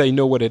 But do they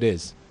know what it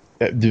is?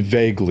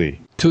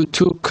 Vaguely. To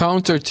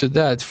counter to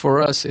that,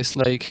 for us, it's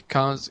like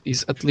Cannes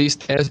is at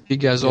least as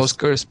big as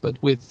Oscars, but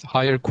with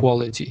higher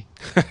quality.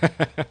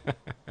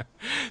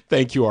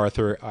 Thank you,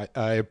 Arthur.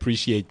 I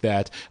appreciate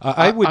that.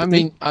 I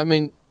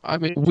mean,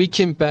 we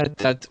can bet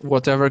that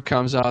whatever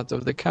comes out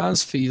of the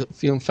Cannes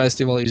Film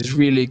Festival is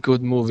really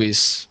good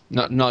movies,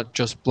 not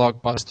just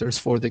blockbusters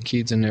for the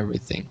kids and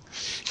everything.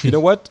 You know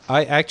what?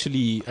 I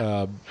actually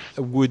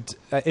would...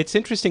 it's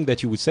interesting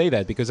that you would say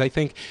that, because I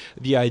think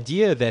the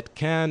idea that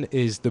Cannes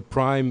is the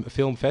prime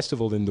film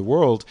festival in the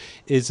world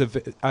is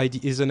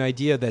an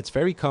idea that's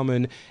very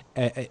common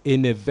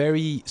in a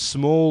very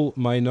small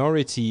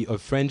minority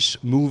of French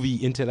movie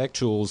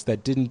intellectuals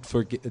that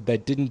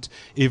didn't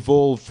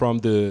evolve from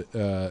the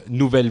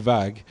Nouvelle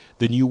Vague,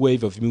 the new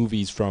wave of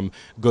movies from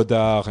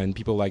Godard and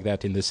people like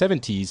that in the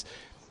 70s.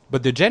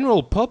 But the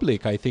general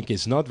public, I think,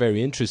 is not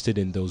very interested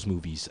in those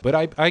movies. But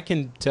I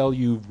can tell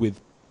you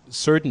with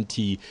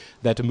certainty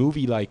that a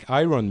movie like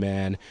Iron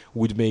Man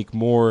would make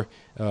more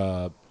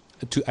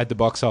at the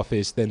box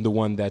office than the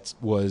one that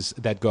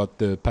got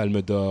the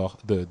Palme d'Or,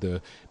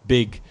 the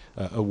big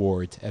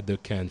award at the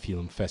Cannes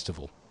Film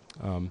Festival.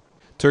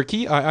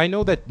 Turkey, I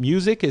know that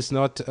music is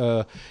not...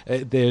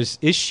 there's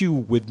issue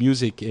with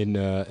music in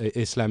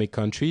Islamic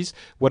countries.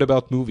 What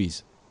about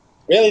movies?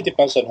 Really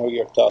depends on who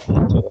you're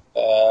talking to.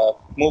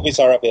 movies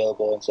are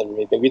available in Saudi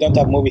Arabia. We don't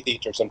have movie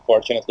theaters,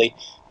 unfortunately,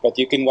 but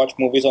you can watch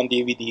movies on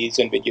DVDs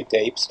and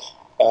videotapes.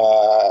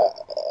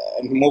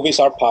 Movies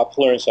are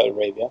popular in Saudi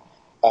Arabia.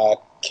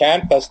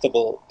 Cannes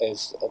Festival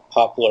is a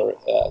popular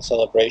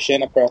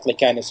celebration. Apparently,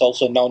 Cannes is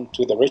also known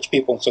to the rich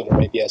people in Saudi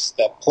Arabia as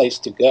the place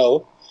to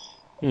go.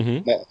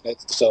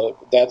 So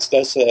that's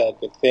a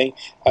good thing.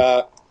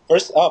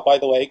 First, by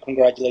the way,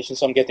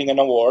 congratulations on getting an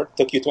award.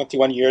 Took you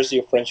 21 years,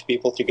 you French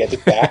people, to get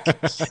it back.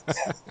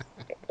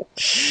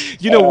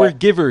 We're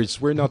givers.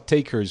 We're not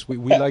takers. We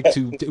like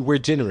to. We're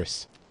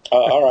generous.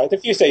 All right,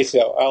 if you say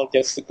so, I'll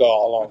just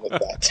go along with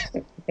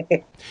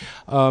that.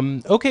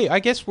 Okay, I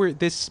guess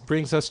this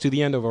brings us to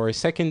the end of our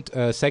second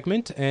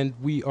segment, and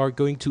we are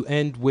going to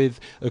end with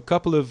a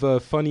couple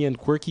of funny and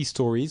quirky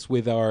stories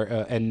with our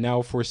and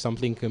now for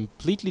something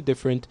completely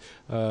different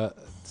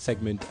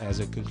segment as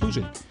a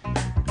conclusion.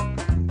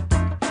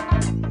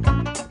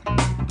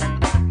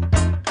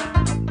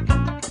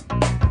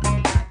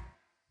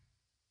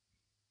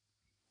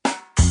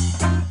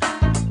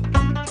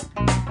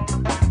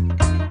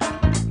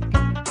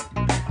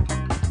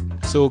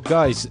 So,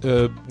 guys,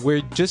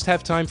 we just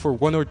have time for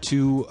one or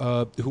two.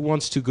 Who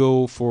wants to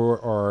go for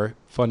our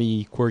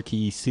funny,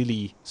 quirky,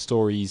 silly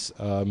stories?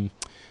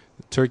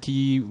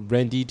 Turkey,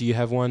 Randy, do you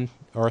have one?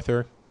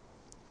 Arthur?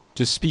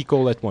 Just speak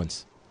all at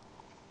once.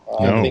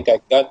 I think I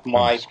got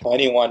my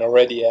funny one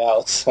already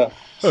out. So.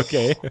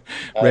 Okay.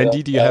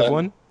 Randy, do you have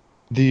one?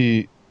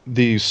 The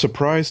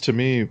surprise to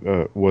me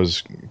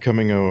was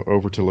coming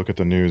over to look at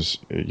the news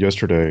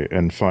yesterday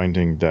and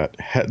finding that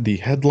the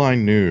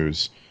headline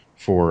news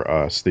for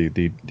us,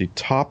 the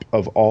top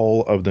of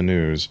all of the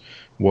news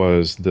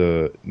was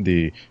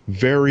the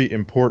very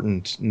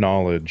important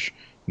knowledge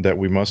that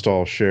we must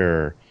all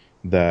share,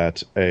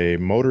 that a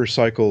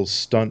motorcycle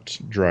stunt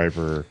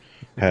driver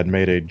had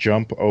made a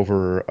jump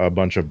over a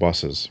bunch of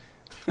buses.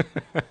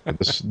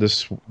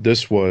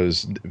 This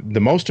was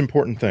the most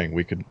important thing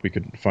we could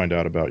find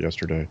out about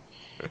yesterday.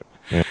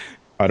 And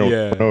I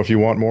don't know if you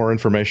want more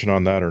information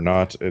on that or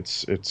not.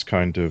 It's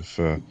kind of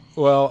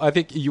well, I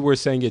think you were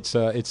saying it's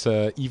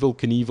Evel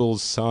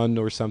Knievel's son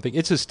or something.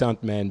 It's a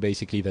stuntman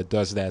basically that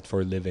does that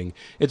for a living.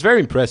 It's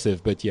very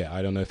impressive, but yeah,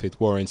 I don't know if it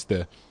warrants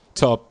the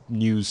top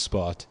news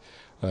spot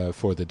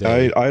for the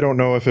day. I don't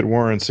know if it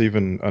warrants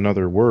even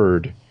another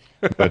word,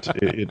 but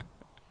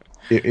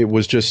it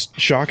was just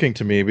shocking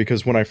to me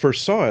because when I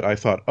first saw it, I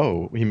thought,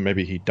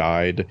 maybe he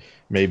died,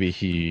 maybe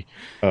he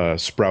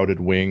sprouted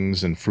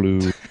wings and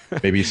flew,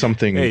 maybe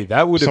something. Hey,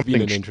 that would have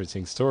been an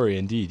interesting story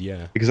indeed,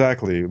 yeah.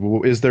 Exactly.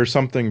 Is there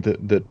something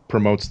that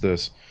promotes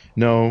this?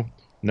 No,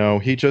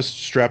 he just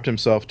strapped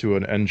himself to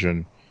an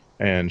engine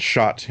and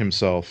shot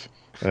himself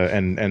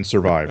and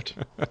survived,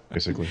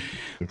 basically.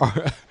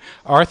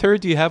 Arthur,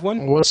 do you have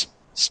one? Well,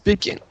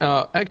 speaking,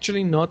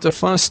 actually not a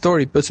fun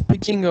story, but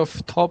speaking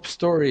of top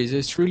stories,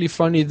 it's really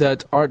funny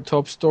that our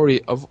top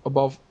story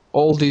above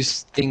all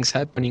these things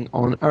happening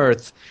on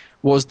Earth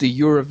was the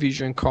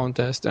Eurovision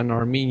contest and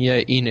Armenia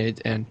in it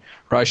and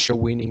Russia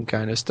winning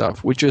kind of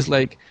stuff, which is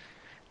like,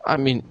 I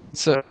mean,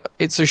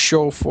 it's a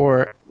show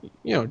for,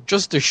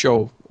 just a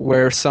show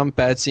where some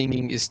bad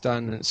singing is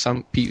done and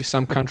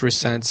some countries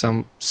send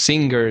some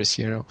singers,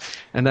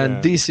 and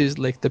then this is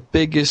like the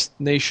biggest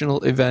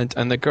national event,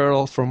 and the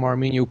girl from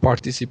Armenia who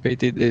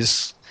participated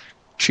is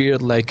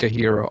cheered like a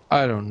hero.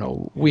 I don't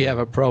know. We have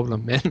a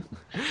problem, man.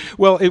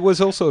 Well, it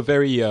was also a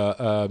very.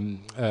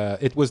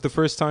 It was the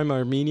first time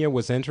Armenia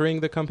was entering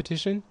the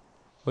competition,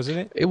 wasn't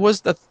it? It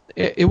was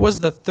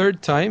the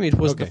third time. It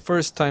was the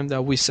first time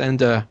that we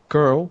sent a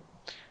girl,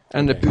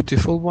 and a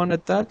beautiful one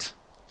at that.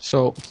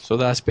 So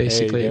that's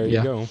basically there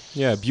you go.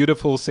 Yeah,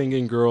 beautiful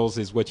singing girls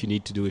is what you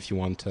need to do if you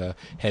want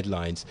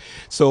headlines.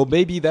 So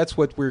maybe that's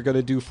what we're going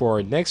to do for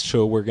our next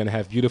show. We're going to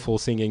have beautiful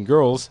singing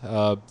girls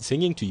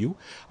singing to you.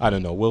 I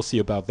don't know. We'll see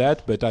about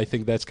that. But I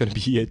think that's going to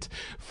be it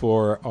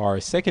for our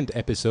second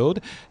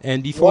episode.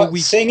 And before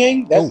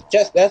singing?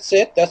 That's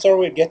it? That's all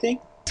we're getting?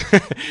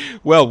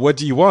 Well, what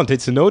do you want?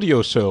 It's an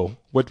audio show.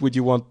 What would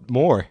you want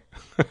more?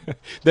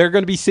 They're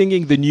going to be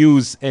singing the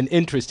news and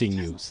interesting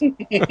news.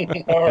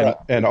 All right.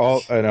 And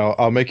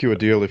I'll make you a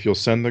deal if you'll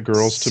send the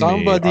girls to me.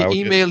 Somebody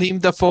email him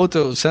the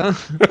photos, huh?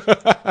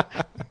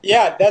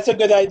 Yeah, that's a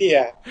good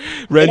idea.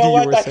 Randy, you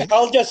know what?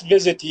 I'll just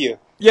visit you.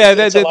 Yeah,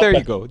 there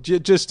you go.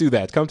 Just do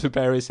that. Come to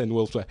Paris, and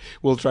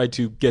we'll try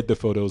to get the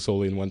photos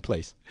all in one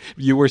place.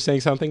 You were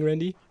saying something,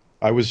 Randy?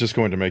 I was just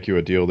going to make you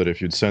a deal that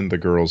if you'd send the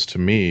girls to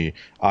me,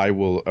 I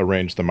will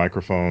arrange the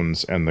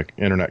microphones and the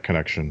internet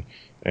connection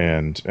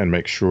and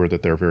make sure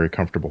that they're very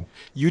comfortable.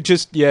 You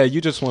just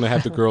want to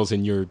have the girls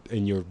in your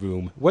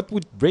room. What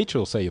would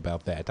Rachel say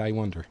about that? I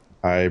wonder.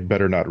 I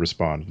better not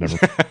respond. Never.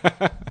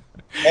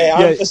 Hey,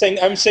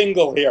 I'm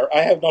single here. I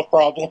have no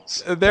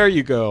problems. There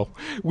you go.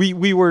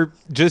 We were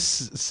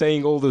just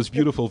saying all those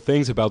beautiful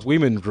things about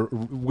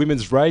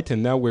women's right,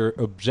 and now we're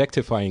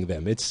objectifying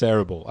them. It's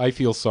terrible. I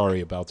feel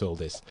sorry about all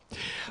this.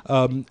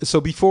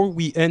 So before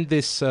we end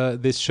this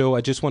show,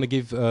 I just want to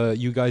give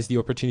you guys the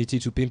opportunity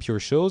to pimp your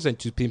shows and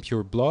to pimp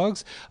your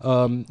blogs.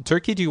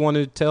 Turkey, do you want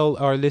to tell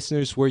our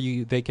listeners where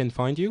they can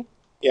find you?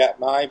 Yeah,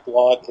 my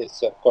blog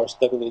is, of course,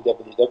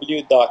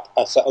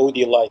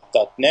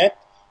 www.asaudilife.net,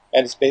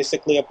 and it's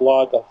basically a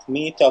blog of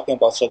me talking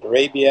about Saudi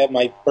Arabia,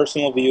 my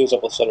personal views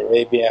about Saudi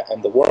Arabia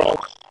and the world.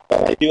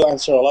 But I do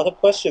answer a lot of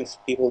questions.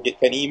 People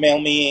can email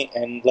me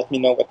and let me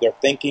know what they're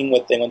thinking,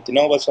 what they want to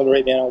know about Saudi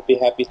Arabia, and I'll be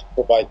happy to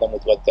provide them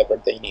with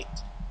whatever they need.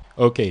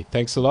 Okay,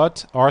 thanks a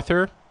lot.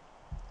 Arthur?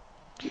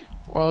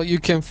 Well, you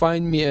can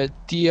find me at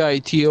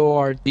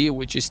ditord,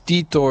 which is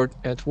ditord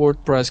at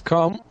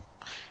wordpress.com,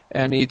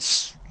 and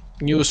it's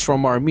news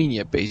from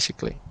Armenia,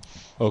 basically.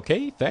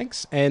 Okay,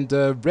 thanks. And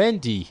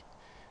Randy,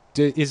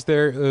 is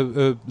there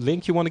a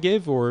link you want to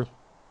give, or?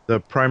 The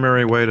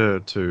primary way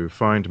to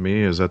find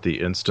me is at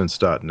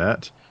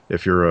theinstance.net.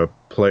 If you're a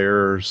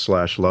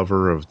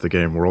player/lover of the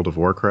game World of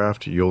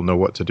Warcraft, you'll know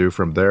what to do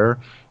from there.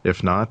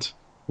 If not,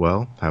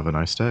 well, have a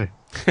nice day.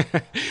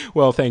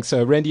 Well, thanks.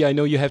 Randy, I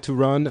know you have to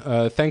run.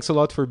 Thanks a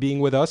lot for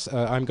being with us.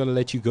 I'm going to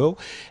let you go.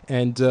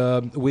 And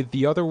with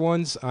the other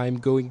ones, I'm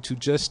going to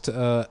just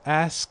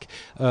ask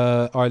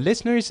our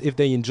listeners if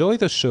they enjoy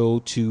the show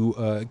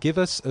to give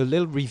us a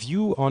little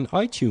review on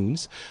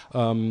iTunes.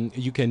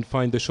 You can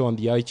find the show on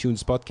the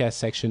iTunes podcast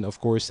section, of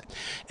course.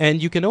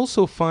 And you can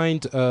also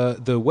find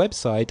the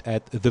website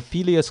at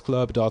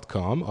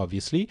thephileasclub.com,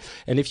 obviously.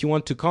 And if you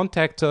want to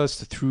contact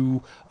us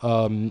through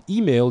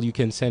email, you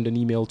can send an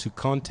email to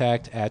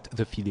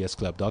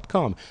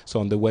contact@thephileasclub.com. So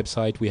on the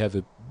website we have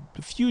a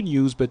few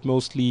news, but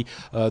mostly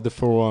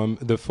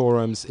the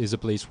forums is a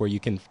place where you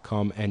can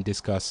come and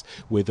discuss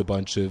with a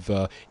bunch of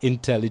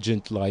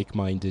intelligent,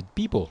 like-minded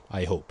people,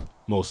 I hope,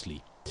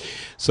 mostly.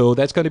 So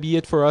that's going to be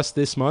it for us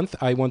this month.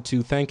 I want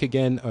to thank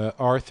again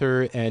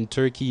Arthur and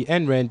Turkey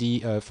and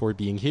Randy for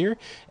being here,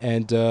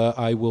 and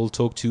I will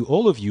talk to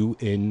all of you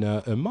in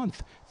a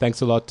month.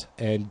 Thanks a lot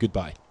and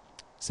goodbye.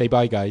 Say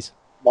bye, guys.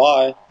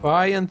 Bye.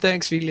 Bye, and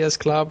thanks, Phileas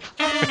Club.